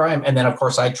matter where I'm, and then of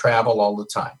course I travel all the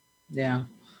time. Yeah.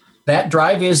 That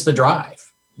drive is the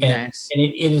drive. Nice. And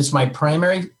it is my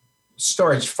primary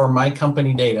storage for my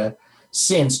company data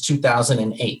since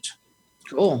 2008.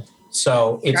 Cool.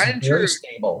 So it's very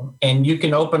stable. And you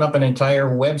can open up an entire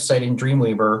website in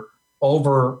Dreamweaver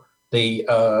over the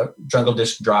Jungle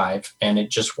Disk drive, and it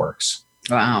just works.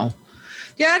 Wow.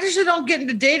 Yeah, I usually don't get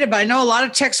into data, but I know a lot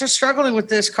of techs are struggling with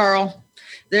this, Carl.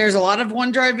 There's a lot of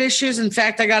OneDrive issues. In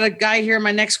fact, I got a guy here.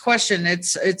 My next question,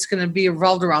 it's going to be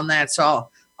revolved around that. So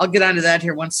I'll get onto that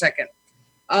here 1 second.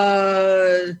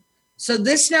 So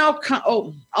this now,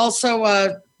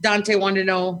 also Dante wanted to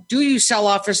know, do you sell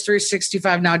Office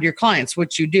 365 now to your clients,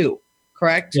 which you do,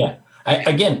 correct? Yeah.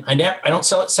 I don't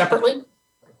sell it separately.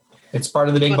 It's part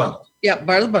of the big bundle. Yeah,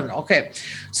 part of the bundle. Okay.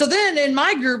 So then in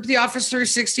my group, the Office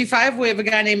 365, we have a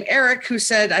guy named Eric who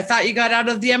said, I thought you got out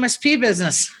of the MSP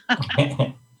business.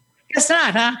 Guess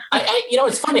not, huh?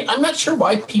 It's funny. I'm not sure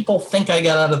why people think I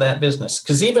got out of that business.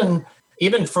 Because even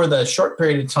for the short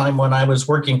period of time when I was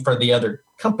working for the other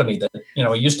company that,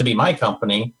 it used to be my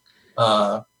company,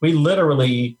 we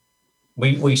literally,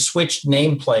 we switched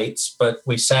nameplates, but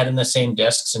we sat in the same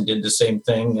desks and did the same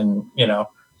thing. And,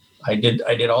 I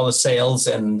did all the sales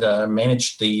and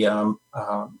managed the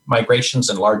migrations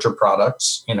and larger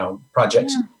projects. Yeah.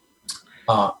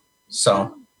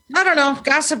 So I don't know.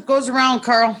 Gossip goes around,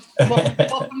 Carl.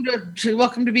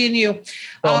 Welcome to being you.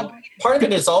 Well, part of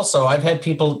it is also I've had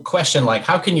people question, like,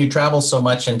 how can you travel so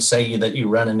much and say that you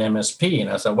run an MSP?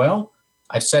 And I said, well,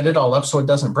 I set it all up so it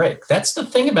doesn't break. That's the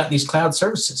thing about these cloud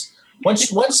services.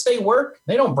 Once they work,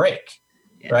 they don't break.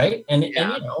 Yeah. Right. And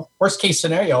worst case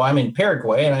scenario, I'm in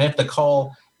Paraguay and I have to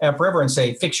call AppRiver and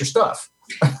say, fix your stuff.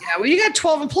 Yeah. Well, you got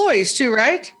 12 employees too,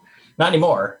 right? Not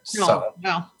anymore. No.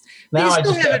 Now I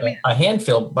just have a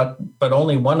handful, but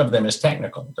only one of them is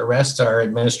technical. The rest are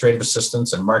administrative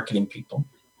assistants and marketing people.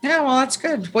 Yeah. Well, that's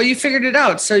good. Well, you figured it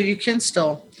out. So you can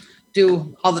still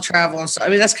do all the travel and stuff.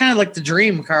 I mean, that's kind of like the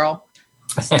dream, Carl.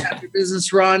 Have your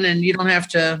business run and you don't have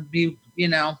to be,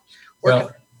 working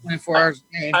 24 hours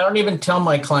a day. I don't even tell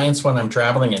my clients when I'm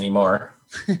traveling anymore.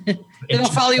 They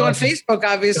don't follow you on Facebook,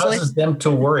 obviously. It causes them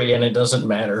to worry, and it doesn't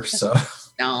matter. So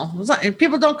no, if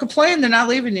people don't complain, they're not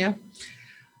leaving you.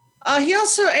 He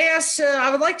also asked, I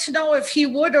would like to know if he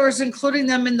would or is including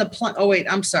them in the plan. Oh, wait,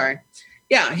 I'm sorry.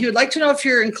 Yeah, he would like to know if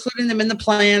you're including them in the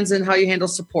plans and how you handle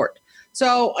support.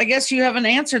 So I guess you haven't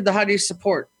answered the how do you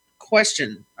support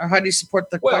question, or how do you support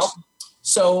the question?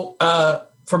 So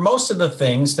for most of the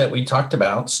things that we talked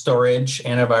about, storage,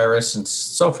 antivirus, and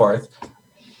so forth,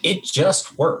 it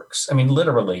just works. I mean,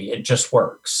 literally, it just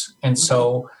works. And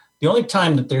so the only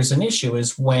time that there's an issue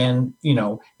is when,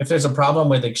 if there's a problem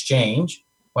with Exchange,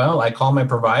 well, I call my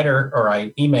provider or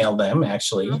I email them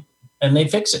actually, and they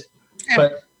fix it. Okay.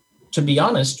 But to be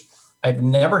honest, I've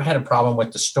never had a problem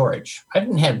with the storage. I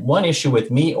haven't had one issue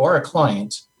with me or a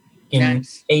client in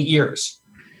 8 years,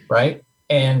 right?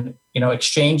 And,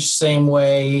 Exchange same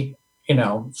way,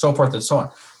 so forth and so on.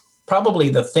 Probably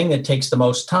the thing that takes the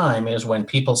most time is when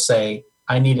people say,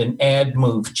 I need an add,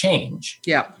 move, change,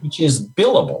 which is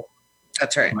billable.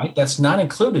 That's right. That's not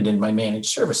included in my managed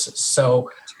services.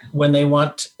 So when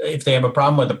if they have a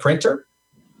problem with a printer,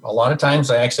 a lot of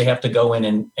times I actually have to go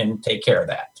in and take care of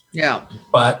that. Yeah.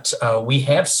 But we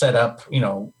have set up,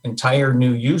 entire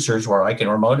new users where I can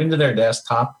remote into their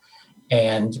desktop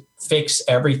and fix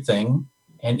everything.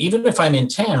 And even if I'm in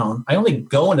town, I only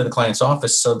go into the client's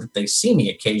office so that they see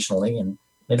me occasionally and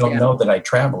they don't know that I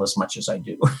travel as much as I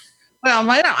do. Well,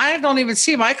 I don't even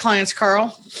see my clients,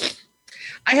 Carl.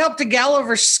 I helped a gal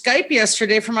over Skype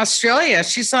yesterday from Australia.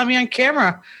 She saw me on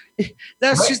camera. They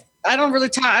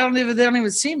don't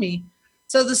even see me.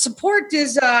 So the support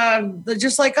is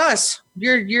just like us.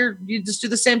 You just do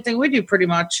the same thing we do pretty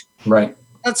much. Right.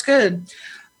 That's good.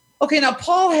 Okay, now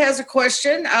Paul has a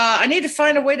question. I need to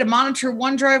find a way to monitor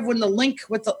OneDrive when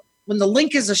the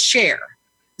link is a share.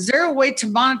 Is there a way to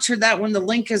monitor that when the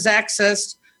link is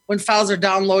accessed, when files are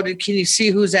downloaded? Can you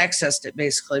see who's accessed it,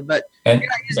 basically? But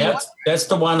that's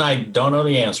the one I don't know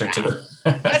the answer to.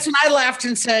 That's when I laughed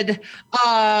and said,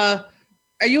 are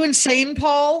you insane,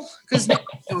 Paul? Because nobody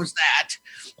knows that.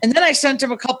 And then I sent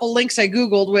him a couple links I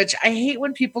Googled, which I hate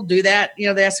when people do that. You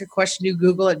know, they ask a question, you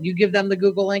Google it, and you give them the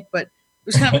Google link. But it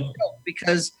was kind of a joke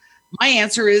because my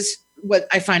answer is what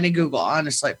I find in Google,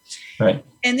 honestly. Right.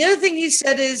 And the other thing he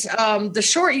said is the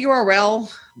short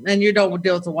URL, and you don't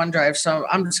deal with the OneDrive, so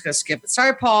I'm just going to skip it.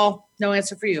 Sorry, Paul. No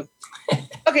answer for you.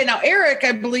 Okay, now, Eric,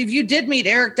 I believe you did meet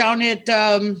Eric down at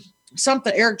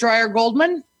Eric Dreyer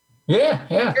Goldman. Yeah.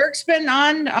 Eric's been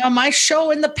on my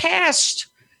show in the past.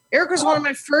 Eric was one of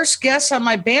my first guests on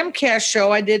my BAMcast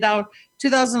show I did out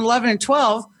 2011 and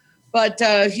 12, but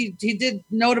he did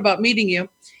note about meeting you.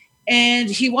 And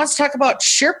he wants to talk about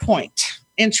SharePoint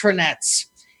intranets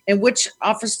and which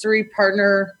Office 3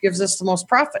 partner gives us the most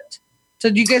profit.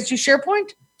 So do you guys do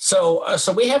SharePoint? So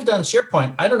we have done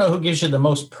SharePoint. I don't know who gives you the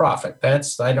most profit.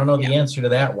 I don't know the answer to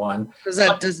that one. Because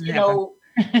that doesn't happen.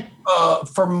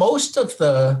 For most of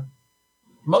the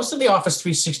Office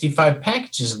 365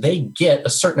 packages, they get a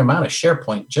certain amount of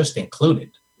SharePoint just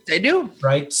included. They do.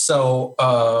 Right. So,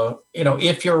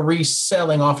 if you're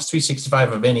reselling Office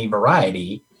 365 of any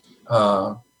variety,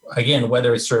 again,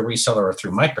 whether it's through a reseller or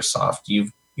through Microsoft,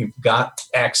 you've got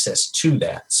access to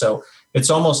that. So it's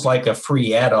almost like a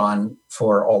free add-on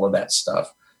for all of that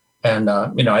stuff. And,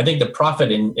 I think the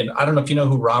profit in I don't know if you know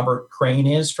who Robert Crane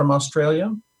is from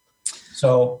Australia.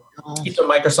 So he's a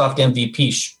Microsoft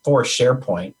MVP for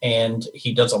SharePoint, and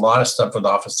he does a lot of stuff with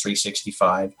Office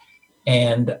 365.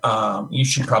 And you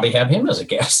should probably have him as a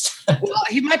guest. Well,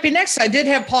 he might be next. I did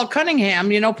have Paul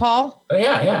Cunningham. You know Paul?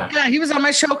 Yeah. Yeah, he was on my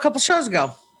show a couple shows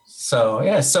ago. So,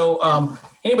 yeah. So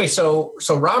anyway, so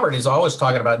Robert is always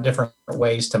talking about different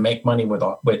ways to make money with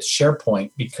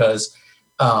SharePoint because,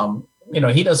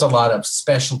 he does a lot of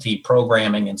specialty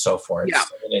programming and so forth. Yeah.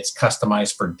 So it's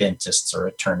customized for dentists or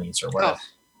attorneys or whatever.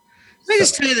 Let me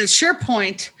just tell you that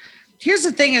SharePoint, here's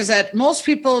the thing is that most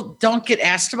people don't get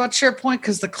asked about SharePoint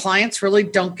because the clients really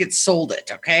don't get sold it,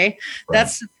 okay? Right.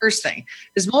 That's the first thing.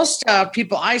 Is most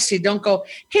people I see don't go,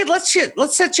 hey, let's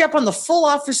set you up on the full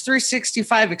Office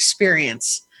 365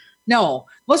 experience. No,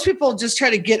 most people just try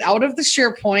to get out of the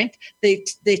SharePoint. They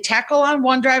tackle on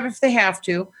OneDrive if they have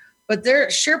to, but their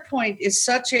SharePoint is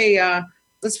such a,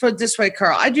 let's put it this way,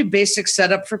 Carl, I do basic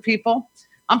setup for people.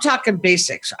 I'm talking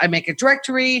basics. I make a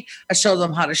directory. I show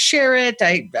them how to share it.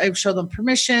 I show them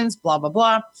permissions, blah, blah,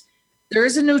 blah. There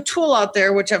is a new tool out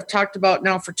there, which I've talked about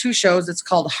now for 2 shows. It's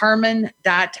called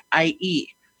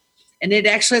Harmon.ie. And it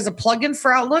actually has a plugin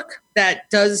for Outlook that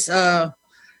does,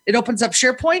 it opens up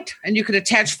SharePoint, and you can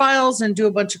attach files and do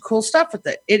a bunch of cool stuff with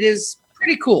it. It is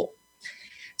pretty cool.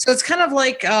 So it's kind of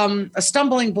like a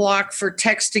stumbling block for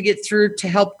text to get through to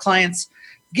help clients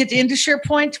get into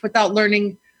SharePoint without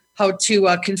learning how to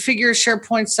configure a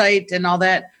SharePoint site and all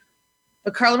that.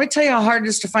 But Carl, let me tell you how hard it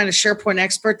is to find a SharePoint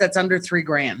expert that's under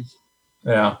 $3,000.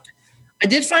 Yeah. I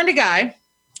did find a guy,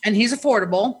 and he's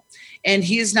affordable, and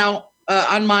he is now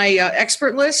on my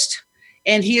expert list,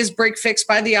 and he is break fix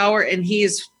by the hour, and he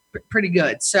is pretty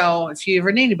good. So if you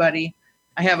ever need anybody,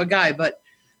 I have a guy. But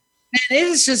man, it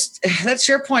is just, that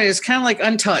SharePoint is kind of like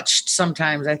untouched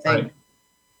sometimes, I think. Right.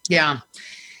 Yeah.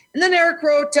 And then Eric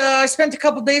wrote, I spent a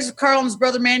couple of days with Carl and his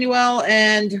brother Manuel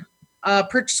and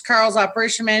purchased Carl's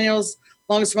operation manuals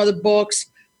along with some other books.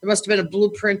 There must have been a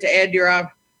blueprint to add to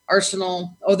your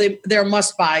arsenal. Oh, they're a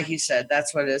must buy, he said.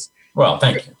 That's what it is. Well,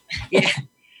 thank you. Yeah.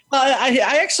 Well,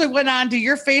 I actually went on to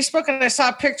your Facebook and I saw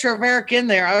a picture of Eric in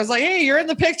there. I was like, hey, you're in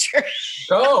the picture.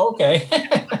 Oh, okay.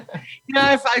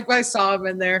 I saw him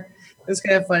in there. It was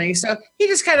kind of funny. So he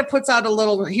just kind of puts out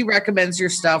he recommends your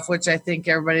stuff, which I think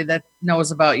everybody that knows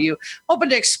about you. Hoping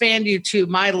to expand you to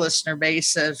my listener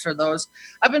base for those.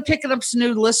 I've been picking up some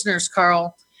new listeners,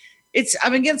 Carl.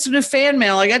 I've been getting some new fan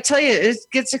mail. I got to tell you, it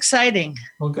gets exciting.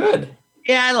 Well, good.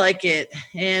 Yeah, I like it.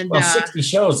 And 60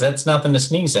 shows, that's nothing to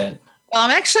sneeze at. Well,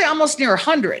 I'm actually almost near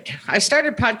 100. I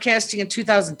started podcasting in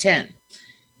 2010.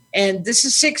 And this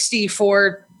is 60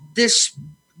 for these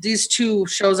 2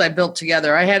 shows I built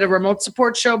together. I had a remote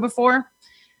support show before. And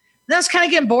I was kind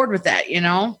of getting bored with that,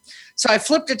 So I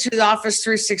flipped it to the Office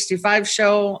 365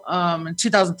 show in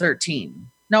 2013.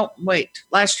 No, wait,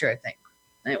 last year, I think.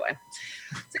 Anyway,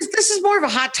 this is more of a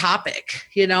hot topic,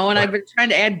 and I've been trying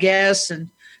to add guests and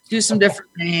do some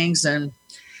different things. And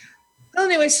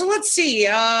anyway, so let's see.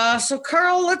 So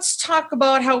Carl, let's talk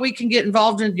about how we can get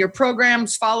involved in your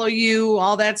programs, follow you,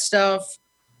 all that stuff.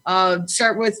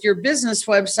 Start with your business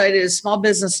website is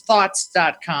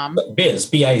smallbusinessthoughts.com. Biz,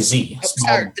 B-I-Z.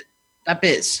 That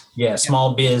biz. Yeah,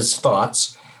 Small Biz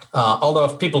Thoughts. Although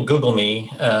if people Google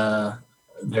me, they're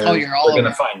going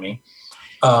to find me.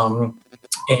 So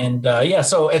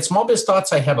at Small Biz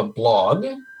Thoughts, I have a blog,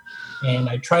 and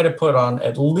I try to put on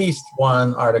at least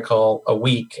one article a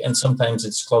week, and sometimes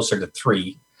it's closer to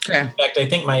 3. Okay. In fact, I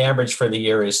think my average for the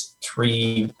year is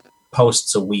 3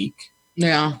 posts a week.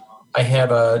 Yeah. I have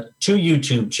 2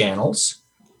 YouTube channels.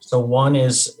 So one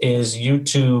is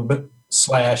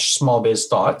YouTube/Small Biz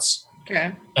Thoughts.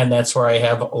 Okay. And that's where I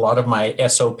have a lot of my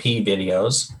SOP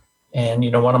videos. And,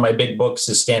 one of my big books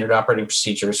is Standard Operating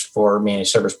Procedures for Managed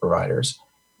Service Providers.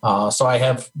 So I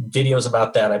have videos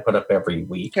about that I put up every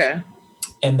week. Okay.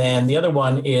 And then the other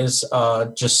one is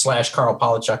just /Karl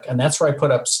Palachuk. And that's where I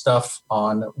put up stuff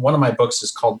on, one of my books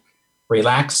is called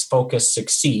Relax, Focus,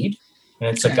 Succeed. And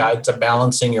it's a guide to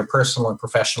balancing your personal and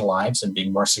professional lives and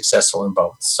being more successful in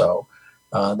both. So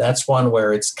that's one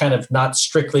where it's kind of not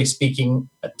strictly speaking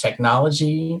a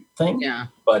technology thing,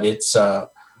 but it's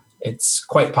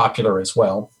quite popular as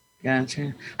well.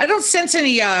 Gotcha. I don't sense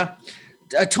any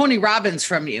Tony Robbins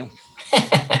from you,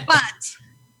 but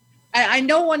I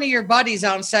know one of your buddies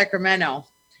out in Sacramento,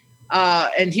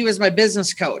 and he was my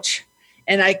business coach.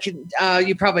 And I can,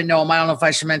 you probably know him. I don't know if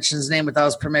I should mention his name without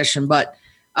his permission, but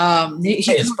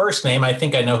his first name, I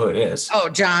think I know who it is. Oh,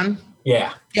 John.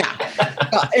 Yeah. Yeah.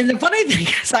 And the funny thing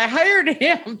is I hired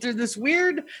him through this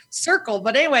weird circle.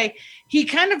 But anyway, he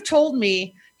kind of told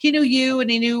me he knew you and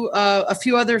he knew a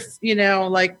few other,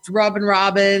 like Robin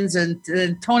Robbins and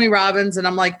Tony Robbins. And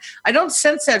I'm like, I don't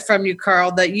sense that from you,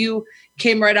 Karl, that you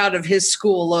came right out of his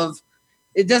school of,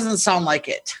 it doesn't sound like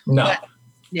it. No. But,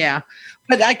 yeah.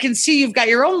 But I can see you've got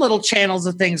your own little channels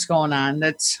of things going on.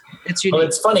 It's unique. Well,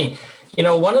 it's funny.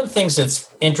 One of the things that's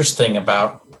interesting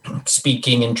about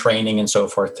speaking and training and so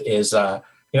forth is,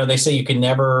 they say you can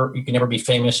never be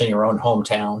famous in your own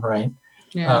hometown, right?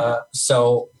 Yeah.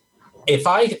 So if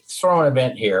I throw an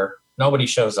event here, nobody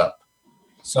shows up.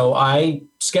 So I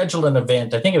scheduled an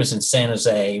event, I think it was in San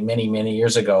Jose many, many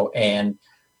years ago. And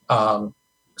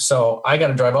so I got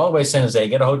to drive all the way to San Jose,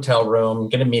 get a hotel room,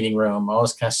 get a meeting room, all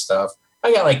this kind of stuff.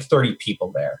 I got like 30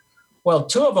 people there. Well,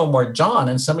 2 of them were John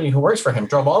and somebody who works for him,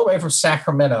 drove all the way from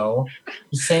Sacramento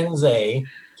to San Jose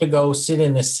to go sit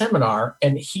in this seminar.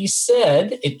 And he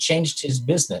said it changed his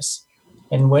business.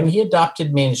 And when he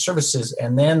adopted managed services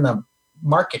and then the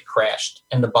market crashed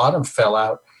and the bottom fell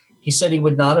out, he said he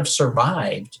would not have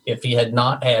survived if he had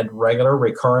not had regular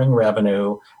recurring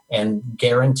revenue and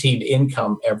guaranteed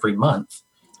income every month,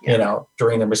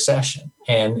 during the recession.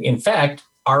 And in fact,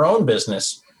 our own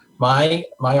business, my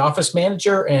office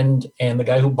manager and the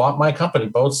guy who bought my company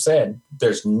both said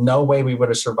there's no way we would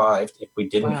have survived if we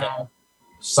didn't have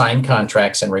signed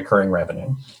contracts and recurring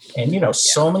revenue. And,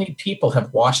 so many people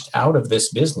have washed out of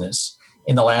this business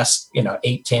in the last,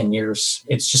 8-10 years.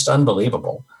 It's just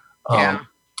unbelievable.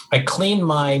 I clean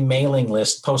my mailing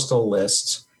list, postal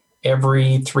list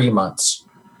every 3 months.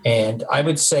 And I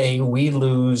would say we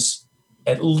lose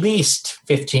at least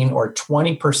 15 or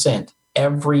 20%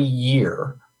 every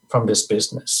year from this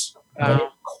business.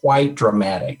 Quite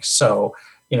dramatic. So,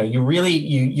 you really,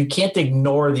 you can't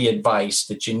ignore the advice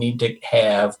that you need to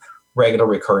have regular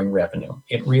recurring revenue.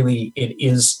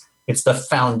 It's the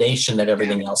foundation that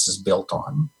everything else is built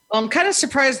on. Well, I'm kind of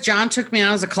surprised John took me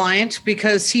on as a client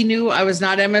because he knew I was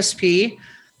not MSP.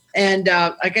 And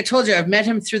like I told you, I've met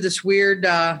him through this weird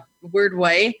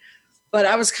way, but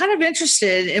I was kind of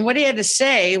interested in what he had to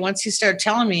say once he started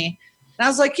telling me. And I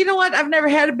was like, you know what? I've never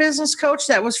had a business coach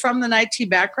that was from an IT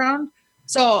background.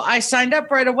 So I signed up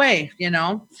right away,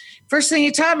 First thing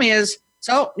he taught me is,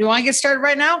 so you want to get started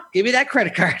right now? Give me that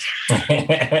credit card.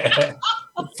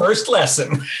 First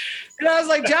lesson. And I was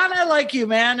like, John, I like you,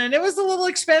 man. And it was a little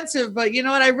expensive, but you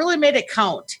know what? I really made it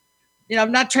count.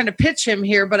 I'm not trying to pitch him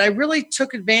here, but I really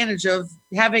took advantage of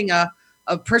having a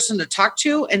person to talk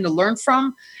to and to learn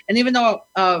from. And even though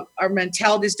our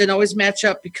mentalities didn't always match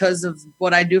up because of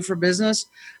what I do for business,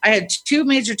 I had 2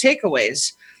 major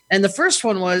takeaways. And the first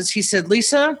one was, he said,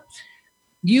 Lisa,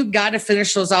 you got to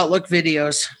finish those Outlook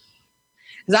videos.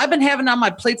 Because I've been having on my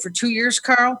plate for 2 years,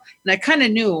 Karl, and I kind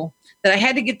of knew that I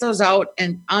had to get those out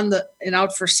and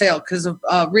out for sale because of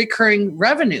recurring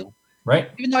revenue. Right.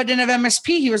 Even though I didn't have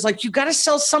MSP, he was like, you got to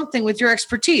sell something with your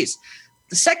expertise.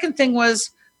 The second thing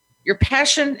was, your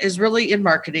passion is really in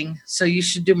marketing, so you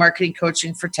should do marketing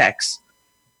coaching for techs.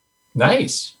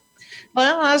 Nice.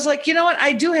 Well, I was like, you know what?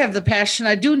 I do have the passion.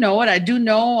 I do know it. I do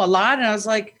know a lot. And I was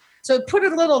like, so put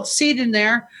a little seed in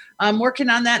there. I'm working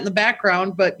on that in the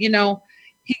background, but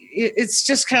it's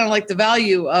just kind of like the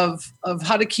value of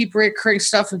how to keep recurring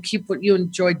stuff and keep what you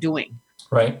enjoy doing.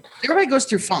 Right. Everybody goes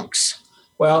through funks.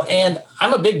 Well, and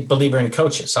I'm a big believer in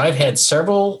coaches. I've had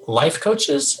several life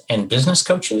coaches and business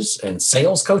coaches and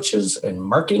sales coaches and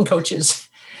marketing coaches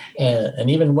and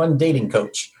even one dating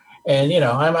coach. And,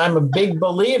 I'm a big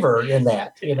believer in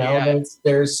that,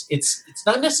 it's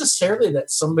not necessarily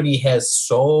that somebody has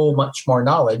so much more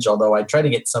knowledge, although I try to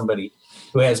get somebody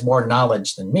who has more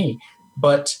knowledge than me,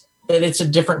 but that it's a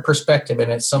different perspective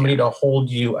and it's somebody to hold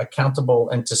you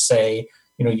accountable and to say,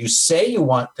 you say you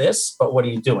want this, but what are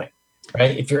you doing?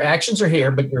 Right? If your actions are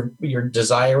here, but your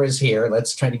desire is here,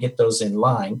 let's try to get those in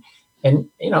line and,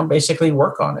 basically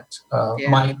work on it.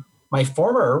 One of my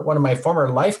former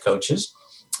life coaches,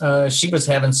 she was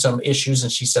having some issues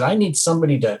and she said, I need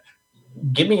somebody to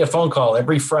give me a phone call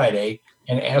every Friday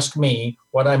and ask me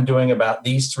what I'm doing about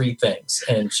these 3 things.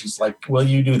 And she's like, will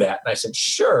you do that? And I said,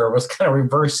 sure. It was kind of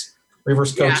reverse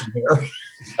coaching here.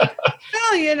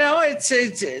 Well, it's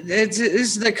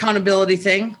the accountability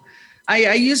thing.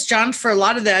 I used John for a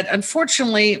lot of that.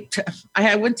 Unfortunately,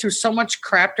 I went through so much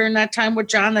crap during that time with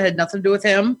John that had nothing to do with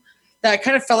him that I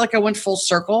kind of felt like I went full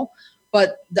circle.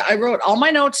 But I wrote all my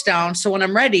notes down. So when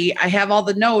I'm ready, I have all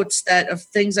the notes of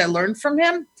things I learned from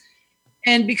him.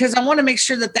 And because I want to make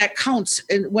sure that counts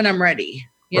when I'm ready.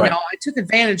 I took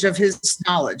advantage of his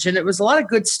knowledge and it was a lot of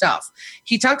good stuff.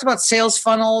 He talked about sales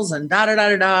funnels and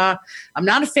da-da-da-da-da. I'm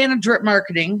not a fan of drip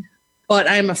marketing, but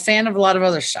I'm a fan of a lot of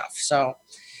other stuff. So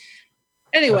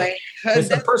anyway. It's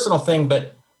a personal thing,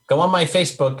 but go on my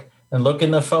Facebook and look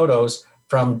in the photos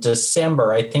from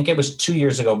December. I think it was 2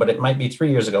 years ago, but it might be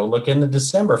 3 years ago. Look in the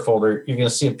December folder. You're going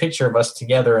to see a picture of us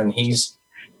together and he's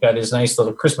got his nice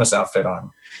little Christmas outfit on.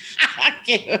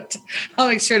 Cute. I'll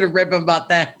make sure to rip him about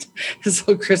that. His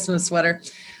little Christmas sweater.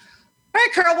 All right,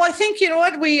 Karl. Well, I think,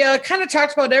 we kind of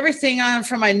talked about everything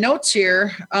from my notes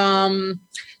here.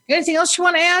 Anything else you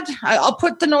want to add? I'll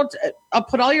put the notes. I'll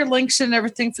put all your links and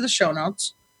everything for the show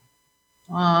notes.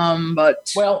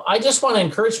 Well, I just want to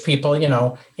encourage people, in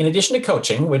addition to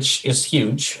coaching, which is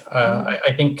huge,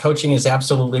 I think coaching is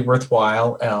absolutely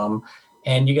worthwhile.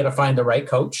 And you got to find the right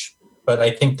coach, but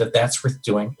I think that's worth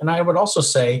doing. And I would also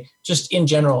say just in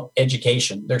general,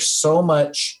 education, there's so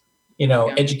much,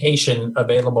 education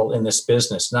available in this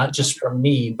business, not just from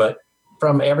me, but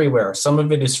from everywhere. Some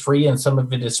of it is free and some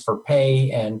of it is for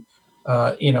pay and,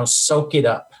 soak it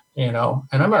up. And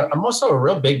I'm also a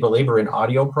real big believer in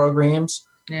audio programs.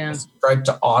 Yeah. I subscribe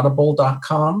to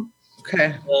audible.com.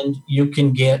 Okay. And you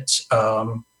can get,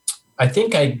 I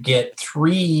think I get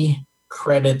 3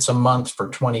 credits a month for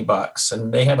 $20.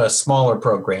 And they have a smaller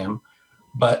program,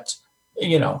 but,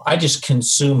 I just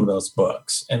consume those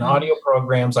books and audio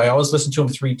programs. I always listen to them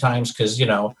 3 times because,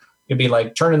 it'd be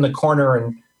like turning the corner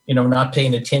and, not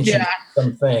paying attention to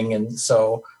something. And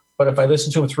so, but if I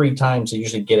listen to them 3 times, I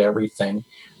usually get everything.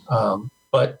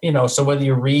 But, so whether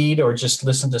you read or just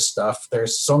listen to stuff,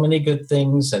 there's so many good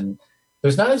things and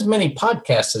there's not as many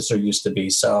podcasts as there used to be.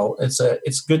 So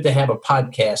it's good to have a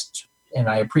podcast and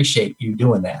I appreciate you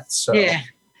doing that. So,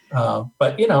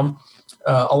 but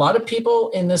a lot of people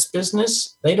in this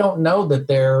business, they don't know that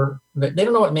they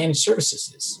don't know what managed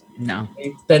services is. No,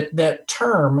 that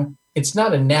term, it's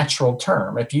not a natural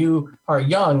term. If you are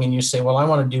young and you say, well, I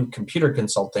want to do computer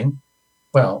consulting,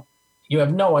 well, you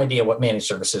have no idea what managed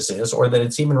services is or that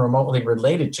it's even remotely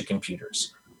related to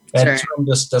computers. That term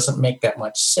just doesn't make that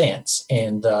much sense.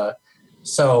 And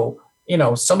so,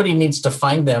 somebody needs to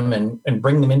find them and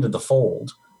bring them into the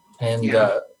fold. And,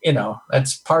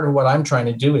 that's part of what I'm trying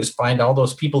to do is find all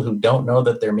those people who don't know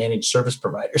that they're managed service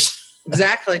providers.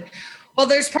 Exactly. Well,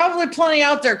 there's probably plenty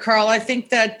out there, Karl. I think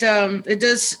that it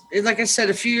does. Like I said,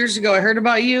 a few years ago, I heard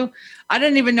about you. I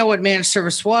didn't even know what managed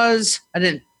service was. I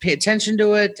didn't pay attention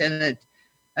to it. And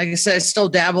like I said, I still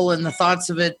dabble in the thoughts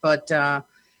of it. But I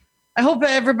hope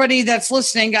everybody that's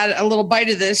listening got a little bite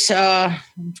of this,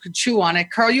 could chew on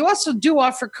it. Karl, you also do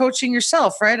offer coaching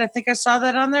yourself, right? I think I saw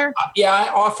that on there.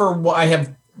 I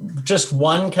have just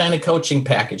one kind of coaching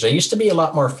package. I used to be a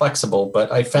lot more flexible,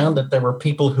 but I found that there were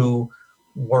people who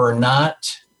they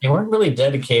weren't really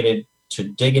dedicated to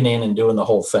digging in and doing the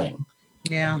whole thing.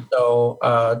 Yeah. So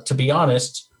to be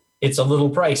honest, it's a little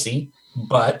pricey,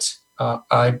 but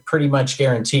I pretty much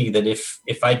guarantee that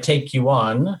if I take you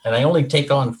on, and I only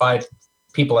take on 5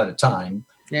 people at a time,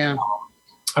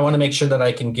 I want to make sure that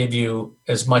I can give you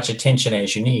as much attention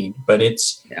as you need. But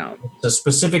it's a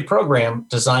specific program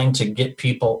designed to get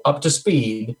people up to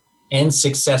speed and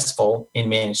successful in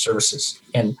managed services.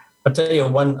 And I'll tell you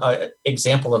one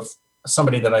example of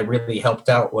somebody that I really helped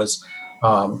out was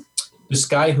this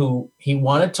guy who he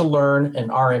wanted to learn an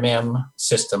RMM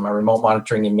system, a remote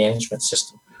monitoring and management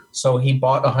system. So he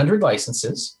bought 100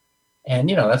 licenses And,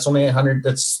 that's only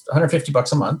that's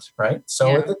 $150 a month, right?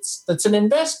 So that's an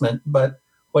investment, but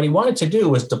what he wanted to do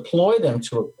was deploy them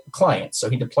to a client. So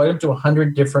he deployed them to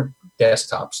 100 different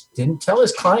desktops, didn't tell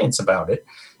his clients about it,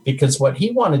 because what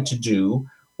he wanted to do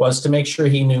was to make sure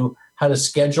he knew how to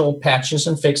schedule patches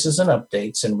and fixes and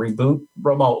updates and reboot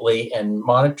remotely and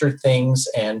monitor things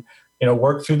and,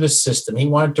 work through the system. He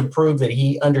wanted to prove that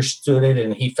he understood it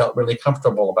and he felt really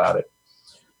comfortable about it.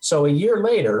 So a year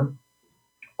later,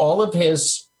 all of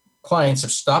his clients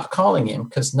have stopped calling him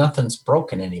because nothing's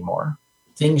broken anymore.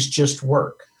 Things just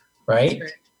work, right?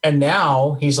 And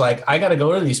now he's like, I got to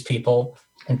go to these people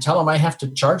and tell them I have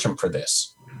to charge them for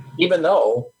this, even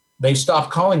though they stopped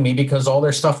calling me because all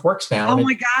their stuff works now. Oh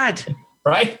my God.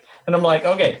 Right? And I'm like,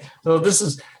 okay, so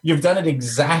you've done it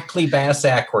exactly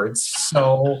backwards.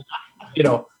 So,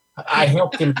 I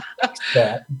helped him fix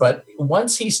that. But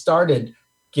once he started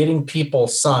getting people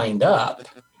signed up,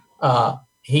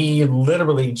 he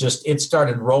literally it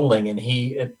started rolling. And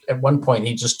at one point,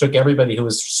 he just took everybody who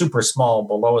was super small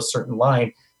below a certain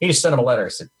line. He just sent them a letter.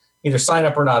 Said, either sign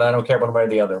up or not. I don't care one way or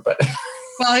the other. But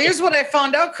well, here's what I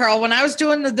found out, Karl. When I was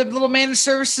doing the little managed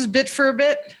services bit for a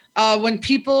bit, when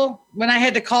I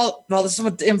had to call, this is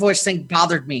what the invoice thing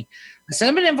bothered me. I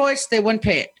sent them an invoice, they wouldn't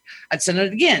pay it. I'd send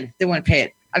it again, they wouldn't pay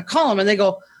it. I'd call them and they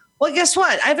go, well, guess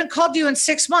what? I haven't called you in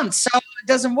 6 months, so it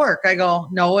doesn't work. I go,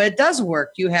 no, it does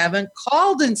work. You haven't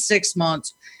called in 6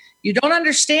 months. You don't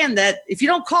understand that if you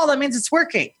don't call, that means it's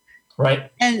working.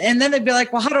 Right. And then they'd be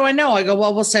like, well, how do I know? I go,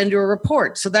 well, we'll send you a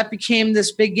report. So that became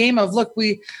this big game of, look,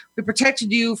 we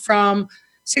protected you from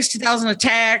 60,000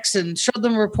 attacks and showed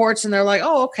them reports. And they're like,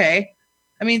 oh, okay.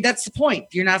 I mean, that's the point.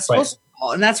 You're not supposed to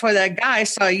call. And that's why that guy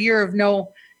saw a year of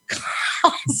no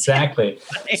calls. Exactly.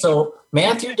 So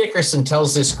Matthew Dickerson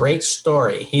tells this great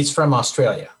story. He's from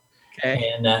Australia.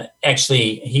 Okay. And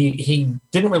actually, he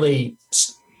didn't really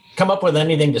come up with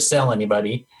anything to sell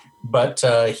anybody, but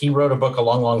he wrote a book a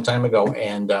long, long time ago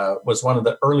and was one of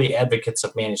the early advocates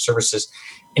of managed services.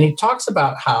 And he talks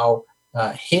about how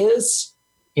his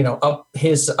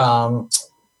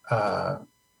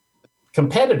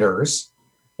competitors,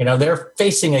 they're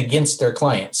facing against their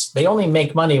clients. They only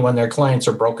make money when their clients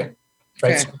are broken,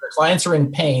 right? Okay. So if their clients are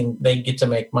in pain, they get to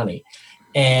make money.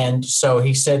 And so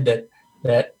he said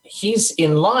that he's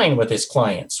in line with his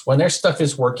clients. When their stuff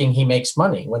is working, he makes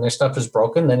money. When their stuff is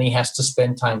broken, then he has to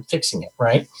spend time fixing it,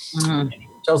 right? Mm-hmm. And he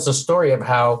tells the story of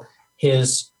how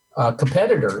his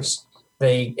competitors,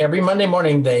 every Monday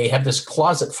morning, they have this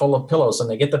closet full of pillows and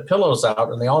they get the pillows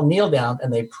out and they all kneel down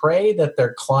and they pray that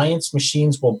their clients'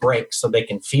 machines will break so they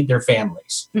can feed their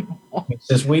families. He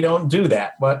says, we don't do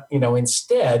that. But,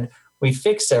 instead, we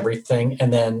fix everything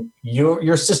and then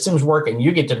your system's working.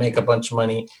 You get to make a bunch of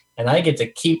money and I get to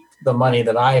keep the money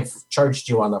that I've charged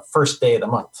you on the first day of the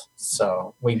month.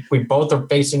 So we both are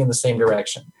facing in the same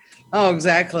direction. Oh,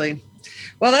 exactly.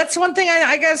 Well, that's one thing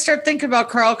I got to start thinking about,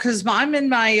 Karl, because I'm in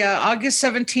my August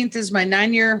 17th is my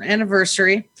 9-year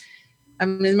anniversary.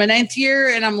 I'm in my 9th year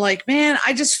and I'm like, man,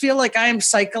 I just feel like I am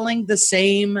cycling the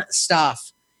same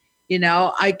stuff.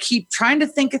 I keep trying to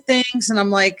think of things and I'm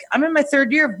like, I'm in my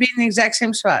 3rd year of being in the exact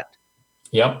same spot.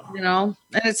 Yep. And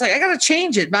it's like, I got to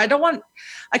change it, but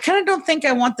I kind of don't think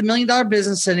I want the $1 million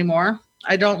business anymore.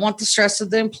 I don't want the stress of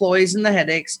the employees and the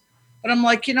headaches. But I'm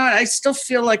like, I still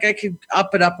feel like I could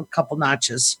up it up a couple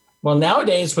notches. Well,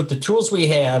 nowadays, with the tools we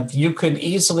have, you could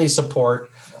easily support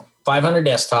 500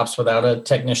 desktops without a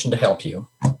technician to help you.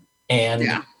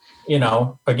 And,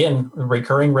 again,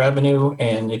 recurring revenue.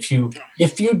 And if you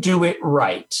do it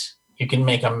right, you can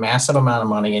make a massive amount of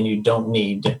money and you don't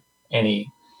need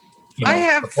any. I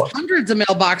have hundreds of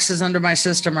mailboxes under my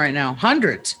system right now.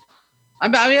 Hundreds. I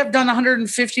have done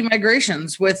 150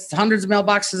 migrations with hundreds of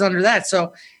mailboxes under that.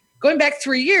 So going back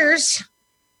 3 years,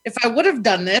 if I would have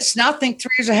done this, now think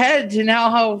 3 years ahead,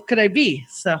 how could I be?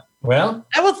 So, well,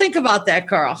 I will think about that,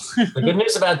 Karl. The good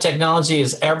news about technology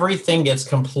is everything gets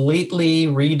completely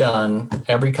redone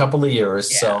every couple of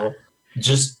years. Yeah. So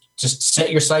just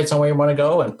set your sights on where you want to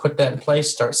go and put that in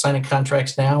place. Start signing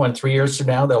contracts now. And 3 years from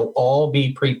now, they'll all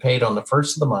be prepaid on the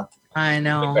first of the month. I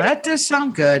know. That does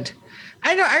sound good.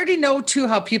 I already know, too,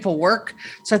 how people work.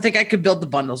 So I think I could build the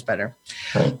bundles better.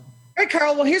 Right. All right,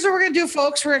 Karl. Well, here's what we're going to do,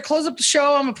 folks. We're going to close up the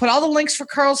show. I'm going to put all the links for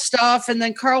Karl's stuff. And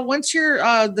then, Karl, once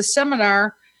the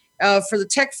seminar for the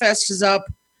Tech Fest is up,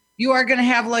 you are going to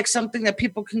have something that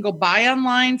people can go buy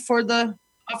online for the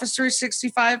Office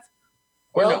 365?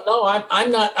 Well, no,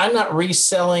 I'm not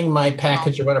reselling my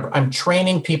package or whatever. I'm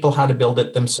training people how to build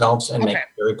it themselves and make it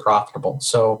very profitable.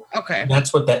 So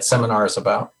that's what that seminar is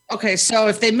about. Okay, so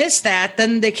if they miss that,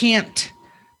 then they can't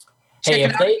check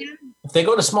it out again? If they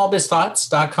go to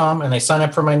smallbizthoughts.com and they sign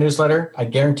up for my newsletter, I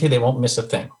guarantee they won't miss a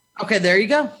thing. Okay, there you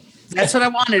go. That's what I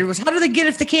wanted. Was how do they get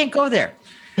if they can't go there?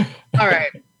 All right.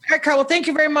 All right, Karl. Well, thank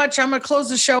you very much. I'm going to close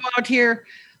the show out here.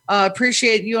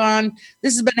 Appreciate you on.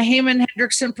 This has been a Heyman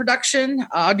Hendrickson production,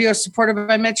 audio supported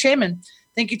by Mitch Heyman.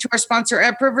 Thank you to our sponsor,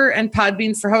 AppRiver and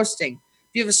Podbean for hosting.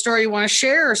 If you have a story you want to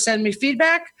share or send me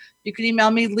feedback, you can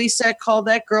email me,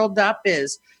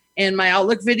 lisa@callthatgirl.biz. And my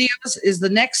Outlook videos is the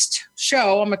next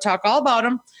show. I'm going to talk all about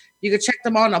them. You can check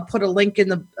them out, and I'll put a link in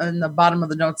the bottom of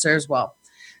the notes there as well.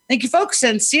 Thank you, folks,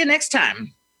 and see you next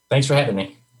time. Thanks for having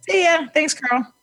me. See ya. Thanks, Karl.